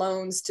to get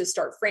loans to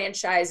start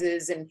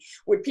franchises. And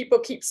would people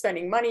keep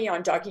spending money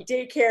on doggy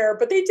daycare?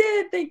 But they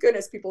did. Thank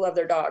goodness, people love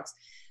their dogs.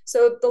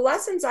 So the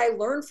lessons I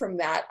learned from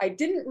that, I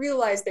didn't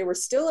realize they were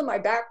still in my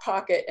back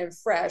pocket and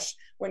fresh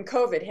when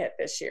COVID hit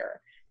this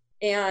year.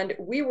 And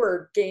we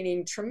were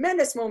gaining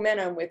tremendous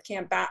momentum with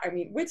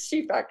with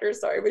She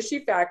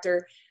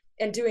Factor,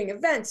 and doing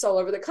events all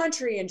over the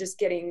country and just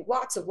getting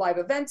lots of live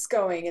events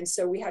going. And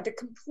so we had to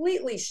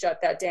completely shut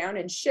that down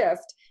and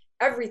shift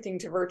everything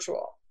to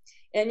virtual.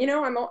 And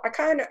I'm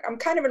kind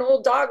of an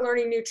old dog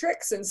learning new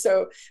tricks, and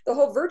so the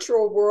whole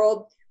virtual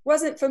world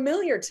wasn't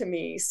familiar to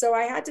me. So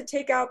I had to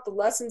take out the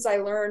lessons I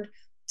learned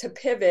to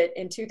pivot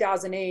in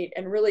 2008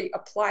 and really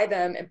apply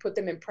them and put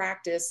them in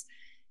practice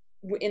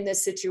in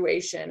this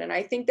situation. And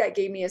I think that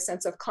gave me a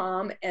sense of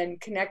calm and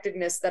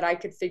connectedness that I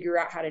could figure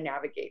out how to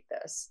navigate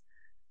this.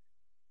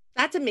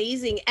 That's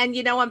amazing. And,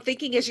 I'm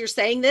thinking as you're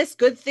saying this,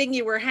 good thing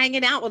you were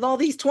hanging out with all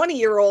these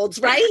 20-year-olds,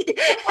 right?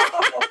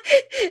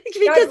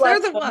 Because they're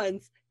the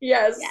ones.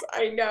 Yes, yeah.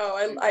 I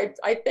know.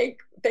 I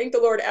thank the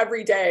Lord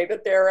every day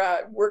that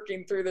they're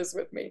working through this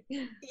with me.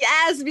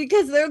 Yes,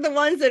 because they're the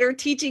ones that are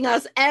teaching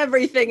us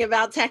everything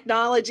about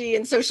technology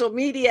and social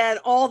media and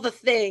all the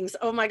things.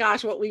 Oh my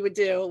gosh, what we would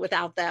do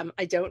without them,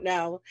 I don't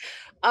know.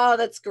 Oh,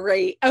 that's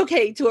great.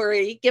 Okay,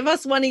 Tori, give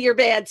us one of your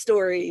bad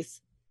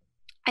stories.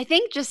 I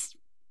think just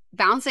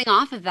bouncing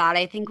off of that,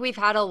 I think we've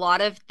had a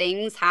lot of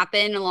things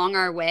happen along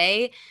our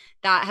way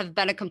that have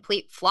been a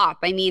complete flop.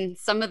 I mean,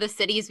 some of the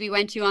cities we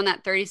went to on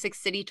that 36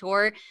 city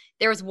tour,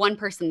 there was one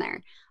person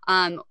there.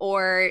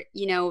 Our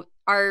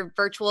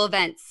virtual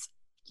events,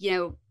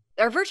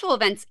 our virtual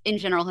events in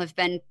general have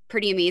been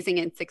pretty amazing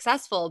and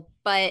successful,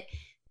 but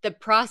the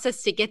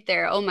process to get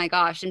there, oh my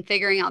gosh, and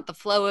figuring out the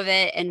flow of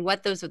it and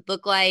what those would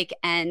look like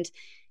and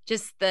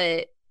just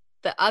the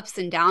ups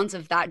and downs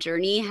of that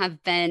journey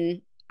have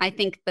been, I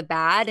think, the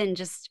bad, and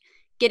just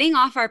getting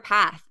off our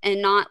path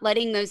and not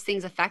letting those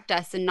things affect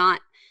us and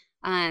not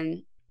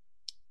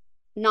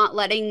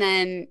letting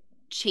them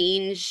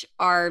change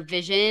our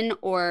vision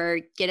or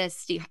get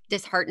us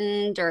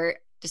disheartened or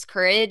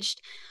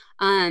discouraged.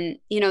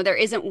 There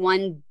isn't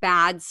one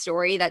bad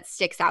story that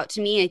sticks out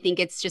to me. I think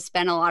it's just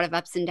been a lot of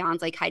ups and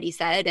downs, like Heidi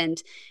said,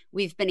 and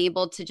we've been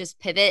able to just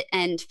pivot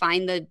and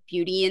find the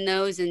beauty in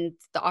those and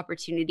the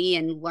opportunity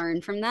and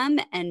learn from them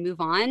and move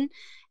on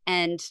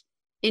and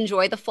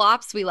enjoy the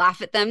flops. We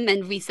laugh at them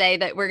and we say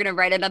that we're going to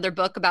write another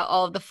book about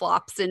all of the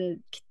flops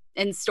and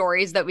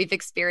stories that we've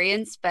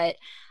experienced. But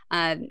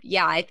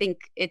I think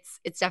it's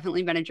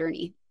definitely been a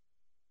journey.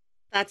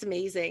 That's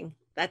amazing.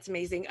 That's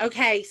amazing.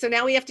 Okay. So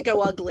now we have to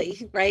go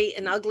ugly, right?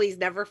 And ugly is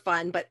never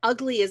fun, but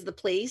ugly is the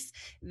place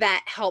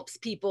that helps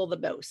people the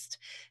most.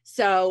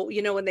 So,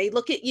 when they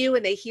look at you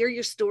and they hear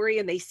your story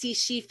and they see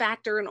She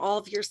Factor and all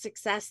of your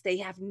success, they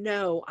have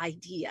no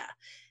idea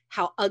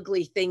how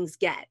ugly things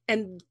get.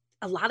 And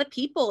a lot of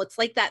people, it's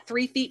like that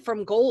 3 feet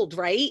from gold,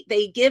 right?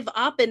 They give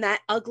up in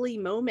that ugly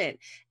moment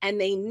and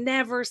they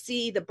never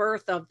see the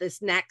birth of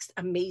this next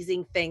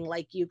amazing thing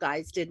like you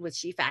guys did with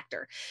She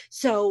Factor.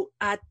 So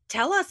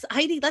tell us,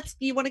 Heidi,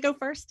 you want to go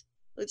first?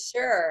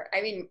 Sure.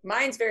 I mean,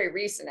 mine's very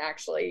recent,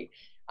 actually.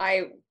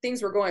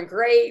 Things were going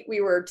great.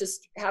 We were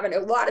just having a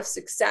lot of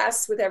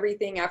success with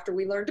everything after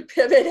we learned to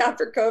pivot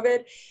after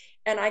COVID.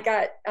 And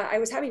I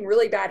was having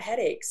really bad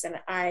headaches, and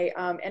I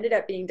ended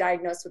up being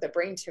diagnosed with a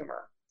brain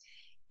tumor.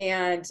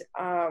 And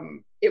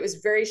it was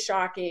very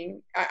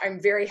shocking.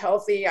 I'm very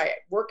healthy. I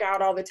work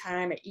out all the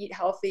time. I eat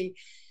healthy,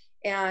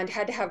 and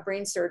had to have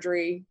brain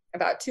surgery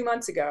about 2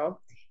 months ago.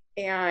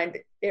 And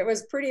it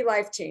was pretty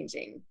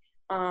life-changing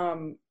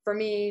for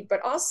me.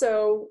 But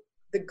also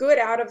the good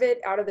out of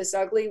this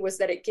ugly, was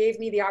that it gave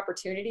me the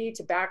opportunity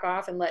to back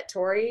off and let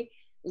Tori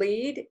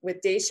lead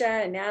with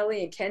Daisha and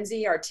Natalie and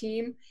Kenzie, our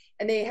team.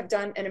 And they have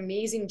done an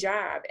amazing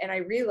job. And I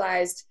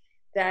realized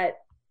that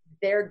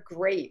they're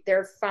great.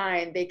 They're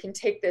fine. They can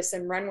take this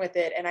and run with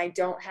it. And I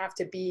don't have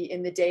to be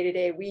in the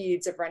day-to-day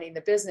weeds of running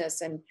the business.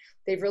 And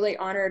they've really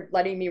honored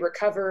letting me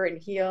recover and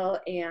heal.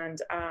 And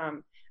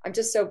I'm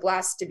just so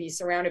blessed to be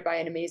surrounded by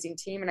an amazing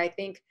team. And I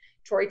think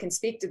Tori can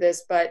speak to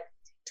this, but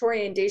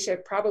Tori and Daisha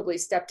have probably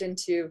stepped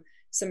into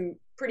some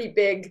pretty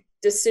big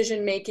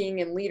decision-making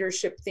and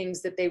leadership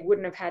things that they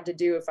wouldn't have had to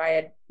do if I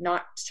had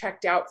not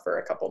checked out for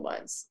a couple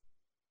months.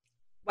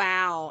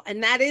 Wow.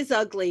 And that is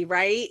ugly,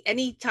 right?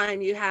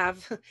 Anytime you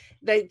have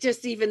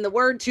just even the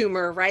word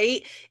tumor,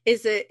 right,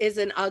 is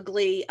an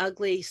ugly,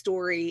 ugly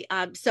story.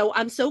 So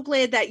I'm so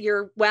glad that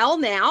you're well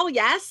now.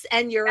 Yes.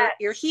 And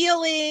you're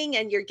healing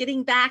and you're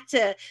getting back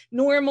to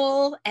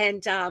normal.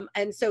 And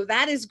so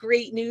that is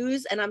great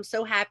news. And I'm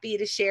so happy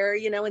to share,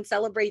 and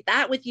celebrate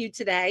that with you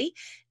today.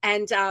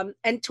 And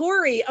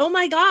Tori, oh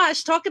my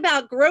gosh, talk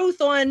about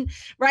growth on,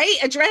 right,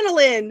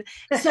 adrenaline.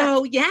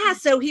 So yeah,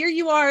 so here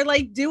you are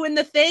like doing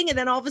the thing, and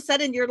then all of a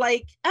sudden you're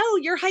like, oh,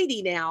 you're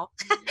Heidi now.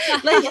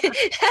 Like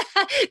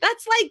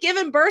that's like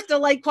giving birth to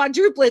like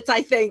quadruplets,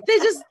 I think. They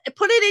just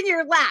put it in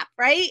your lap,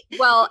 right?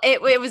 Well,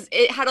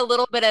 it had a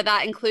little bit of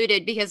that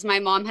included because my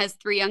mom has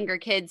 3 younger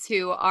kids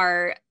who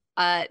are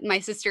my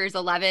sister is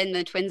 11,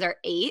 the twins are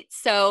 8.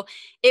 So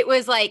it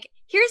was like,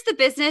 here's the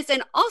business,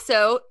 and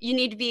also you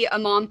need to be a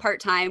mom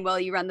part-time while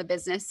you run the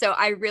business. So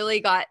I really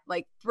got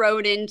like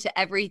thrown into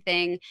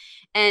everything.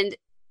 And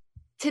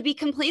to be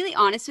completely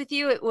honest with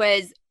you, it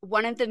was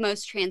one of the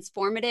most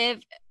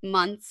transformative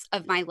months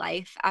of my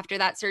life after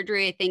that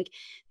surgery. I think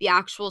the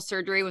actual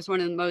surgery was one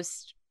of the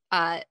most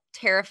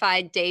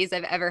terrified days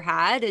I've ever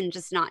had, and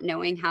just not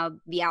knowing how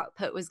the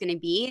output was going to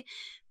be.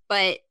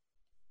 But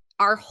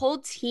our whole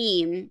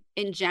team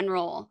in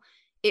general,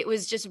 it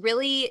was just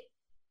really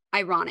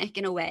ironic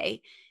in a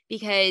way,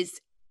 because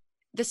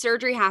the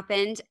surgery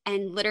happened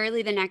and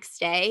literally the next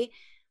day,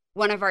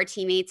 one of our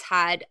teammates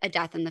had a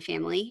death in the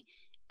family.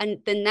 And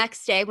the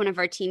next day, one of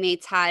our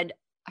teammates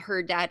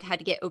her dad had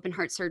to get open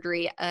heart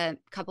surgery a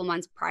couple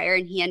months prior,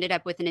 and he ended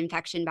up with an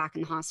infection back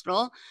in the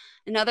hospital.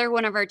 Another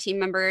one of our team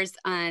members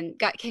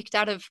got kicked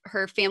out of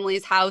her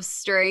family's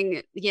house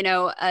during,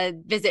 a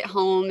visit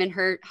home, and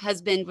her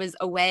husband was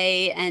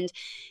away. And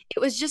it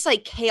was just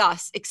like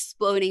chaos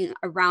exploding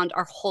around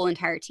our whole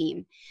entire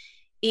team.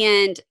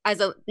 And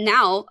as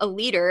now a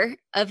leader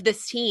of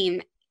this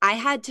team, I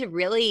had to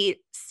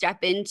really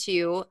step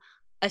into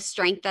a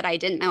strength that I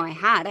didn't know I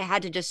had. I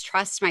had to just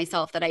trust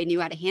myself that I knew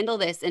how to handle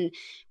this. And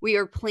we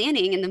were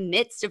planning, in the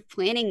midst of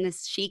planning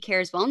this She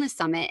Cares Wellness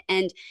Summit.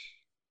 And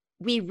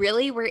we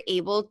really were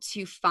able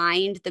to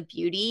find the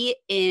beauty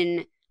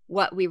in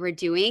what we were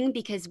doing,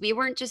 because we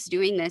weren't just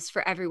doing this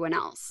for everyone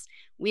else.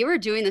 We were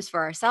doing this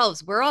for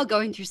ourselves. We're all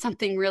going through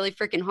something really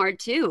freaking hard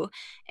too.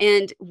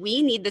 And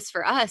we need this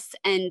for us.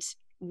 And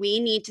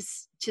we need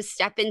to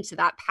step into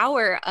that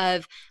power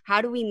of how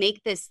do we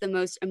make this the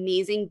most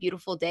amazing,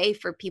 beautiful day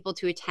for people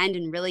to attend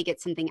and really get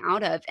something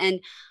out of.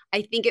 And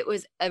I think it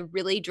was a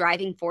really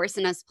driving force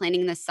in us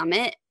planning the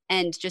summit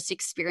and just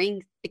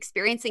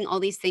experiencing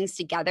all these things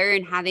together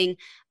and having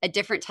a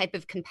different type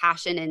of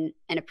compassion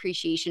and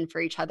appreciation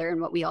for each other and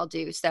what we all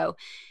do. So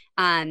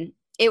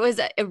it was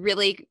a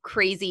really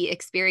crazy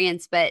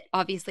experience, but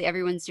obviously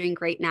everyone's doing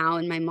great now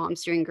and my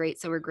mom's doing great.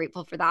 So we're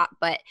grateful for that.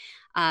 But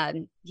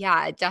yeah,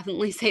 I'd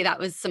definitely say that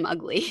was some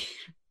ugly.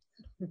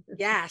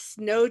 Yes,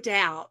 no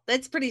doubt.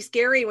 That's pretty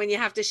scary when you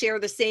have to share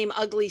the same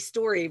ugly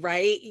story,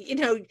 right?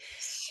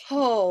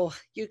 Oh,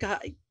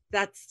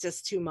 that's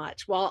just too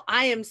much. Well,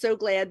 I am so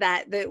glad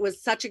that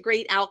was such a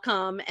great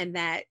outcome and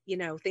that,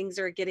 things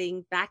are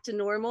getting back to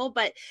normal,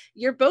 but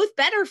you're both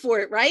better for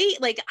it, right?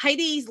 Like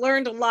Heidi's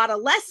learned a lot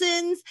of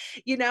lessons,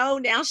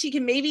 now she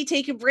can maybe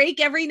take a break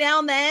every now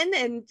and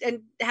then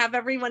and have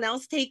everyone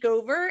else take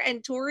over.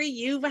 And Tori,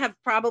 you have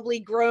probably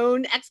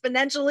grown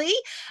exponentially.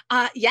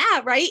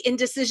 Yeah, right. In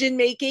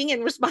decision-making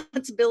and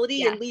responsibility,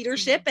 yes, and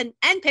leadership and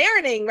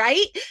parenting,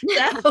 right?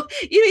 So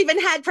you even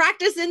had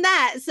practice in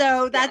that.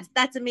 So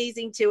that's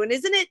amazing too. And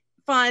isn't it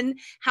fun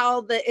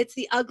how it's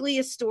the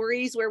ugliest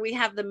stories where we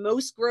have the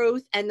most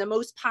growth and the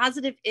most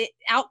positive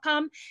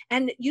outcome?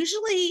 And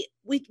usually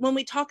when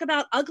we talk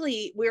about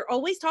ugly, we're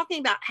always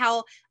talking about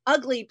how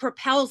ugly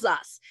propels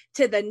us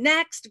to the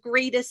next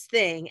greatest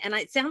thing. And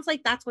it sounds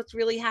like that's what's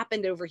really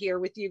happened over here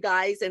with you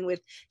guys and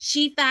with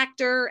She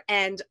Factor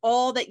and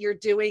all that you're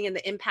doing and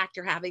the impact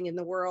you're having in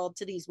the world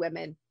to these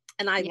women.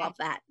 And I love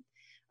that.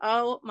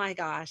 Oh my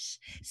gosh.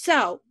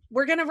 So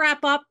we're going to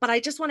wrap up, but I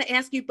just want to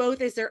ask you both,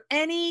 is there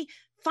any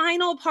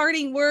final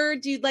parting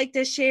words you'd like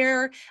to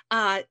share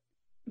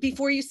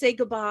before you say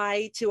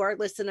goodbye to our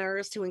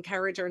listeners to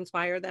encourage or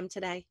inspire them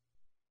today?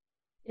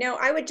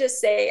 I would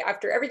just say,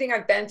 after everything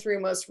I've been through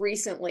most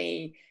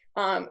recently,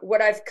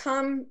 what I've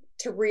come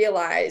to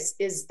realize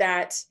is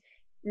that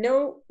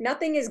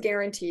nothing is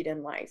guaranteed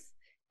in life.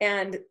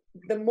 And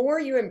the more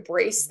you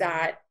embrace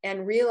that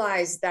and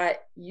realize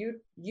that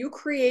you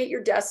create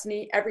your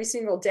destiny every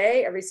single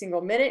day, every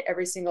single minute,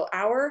 every single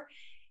hour,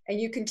 and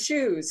you can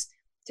choose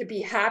to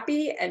be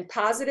happy and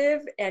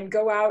positive and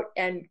go out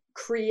and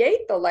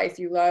create the life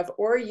you love,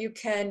 or you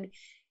can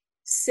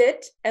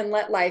sit and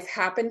let life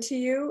happen to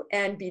you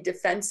and be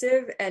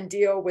defensive and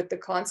deal with the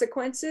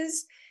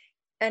consequences.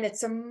 And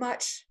it's a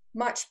much,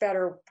 much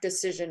better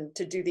decision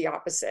to do the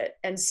opposite.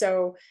 And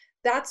so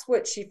that's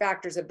what She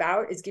Factor's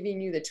about, is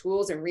giving you the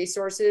tools and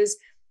resources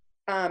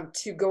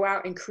to go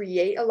out and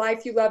create a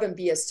life you love and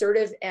be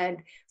assertive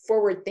and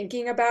forward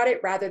thinking about it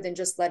rather than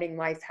just letting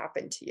life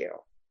happen to you.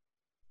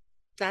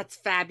 That's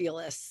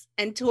fabulous.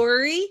 And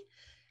Tori?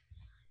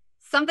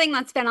 Something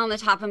that's been on the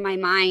top of my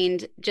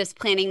mind just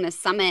planning this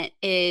summit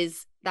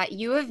is that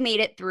you have made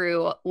it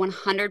through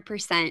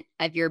 100%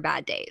 of your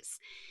bad days.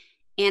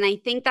 And I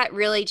think that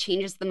really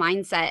changes the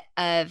mindset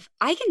of,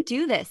 I can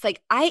do this.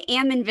 Like, I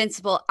am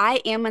invincible.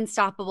 I am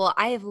unstoppable.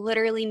 I have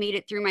literally made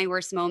it through my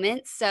worst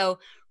moments. So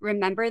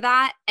remember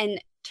that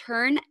and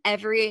turn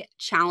every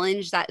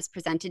challenge that is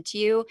presented to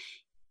you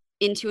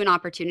into an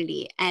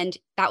opportunity. And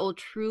that will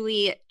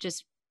truly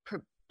just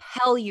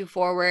propel you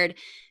forward.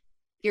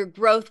 Your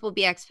growth will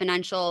be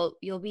exponential.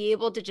 You'll be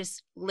able to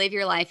just live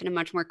your life in a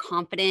much more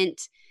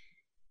confident,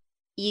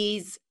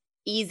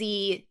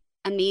 easy,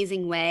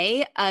 amazing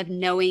way of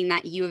knowing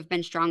that you have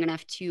been strong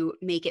enough to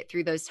make it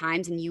through those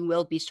times, and you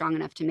will be strong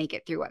enough to make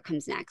it through what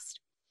comes next.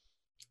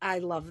 I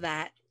love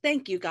that.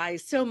 Thank you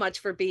guys so much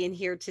for being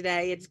here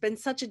today. It's been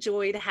such a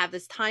joy to have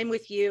this time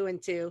with you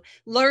and to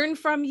learn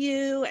from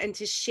you and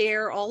to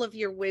share all of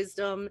your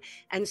wisdom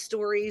and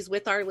stories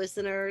with our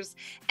listeners.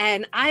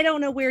 And I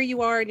don't know where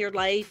you are in your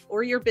life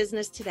or your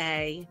business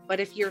today,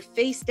 but if you're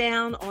face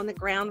down on the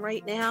ground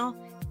right now,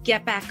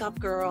 get back up,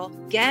 girl.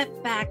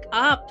 Get back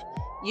up.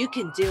 You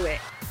can do it.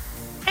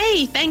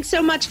 Hey, thanks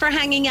so much for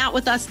hanging out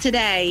with us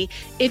today.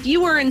 If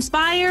you were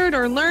inspired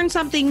or learned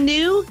something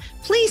new,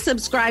 please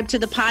subscribe to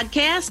the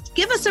podcast,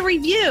 give us a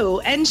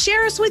review, and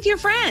share us with your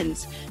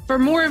friends. For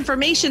more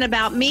information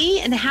about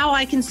me and how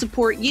I can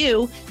support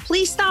you,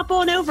 please stop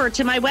on over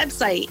to my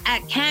website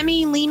at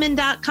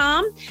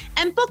CamiLehman.com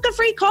and book a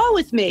free call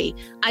with me.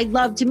 I'd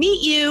love to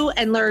meet you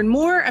and learn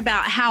more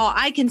about how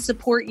I can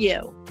support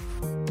you.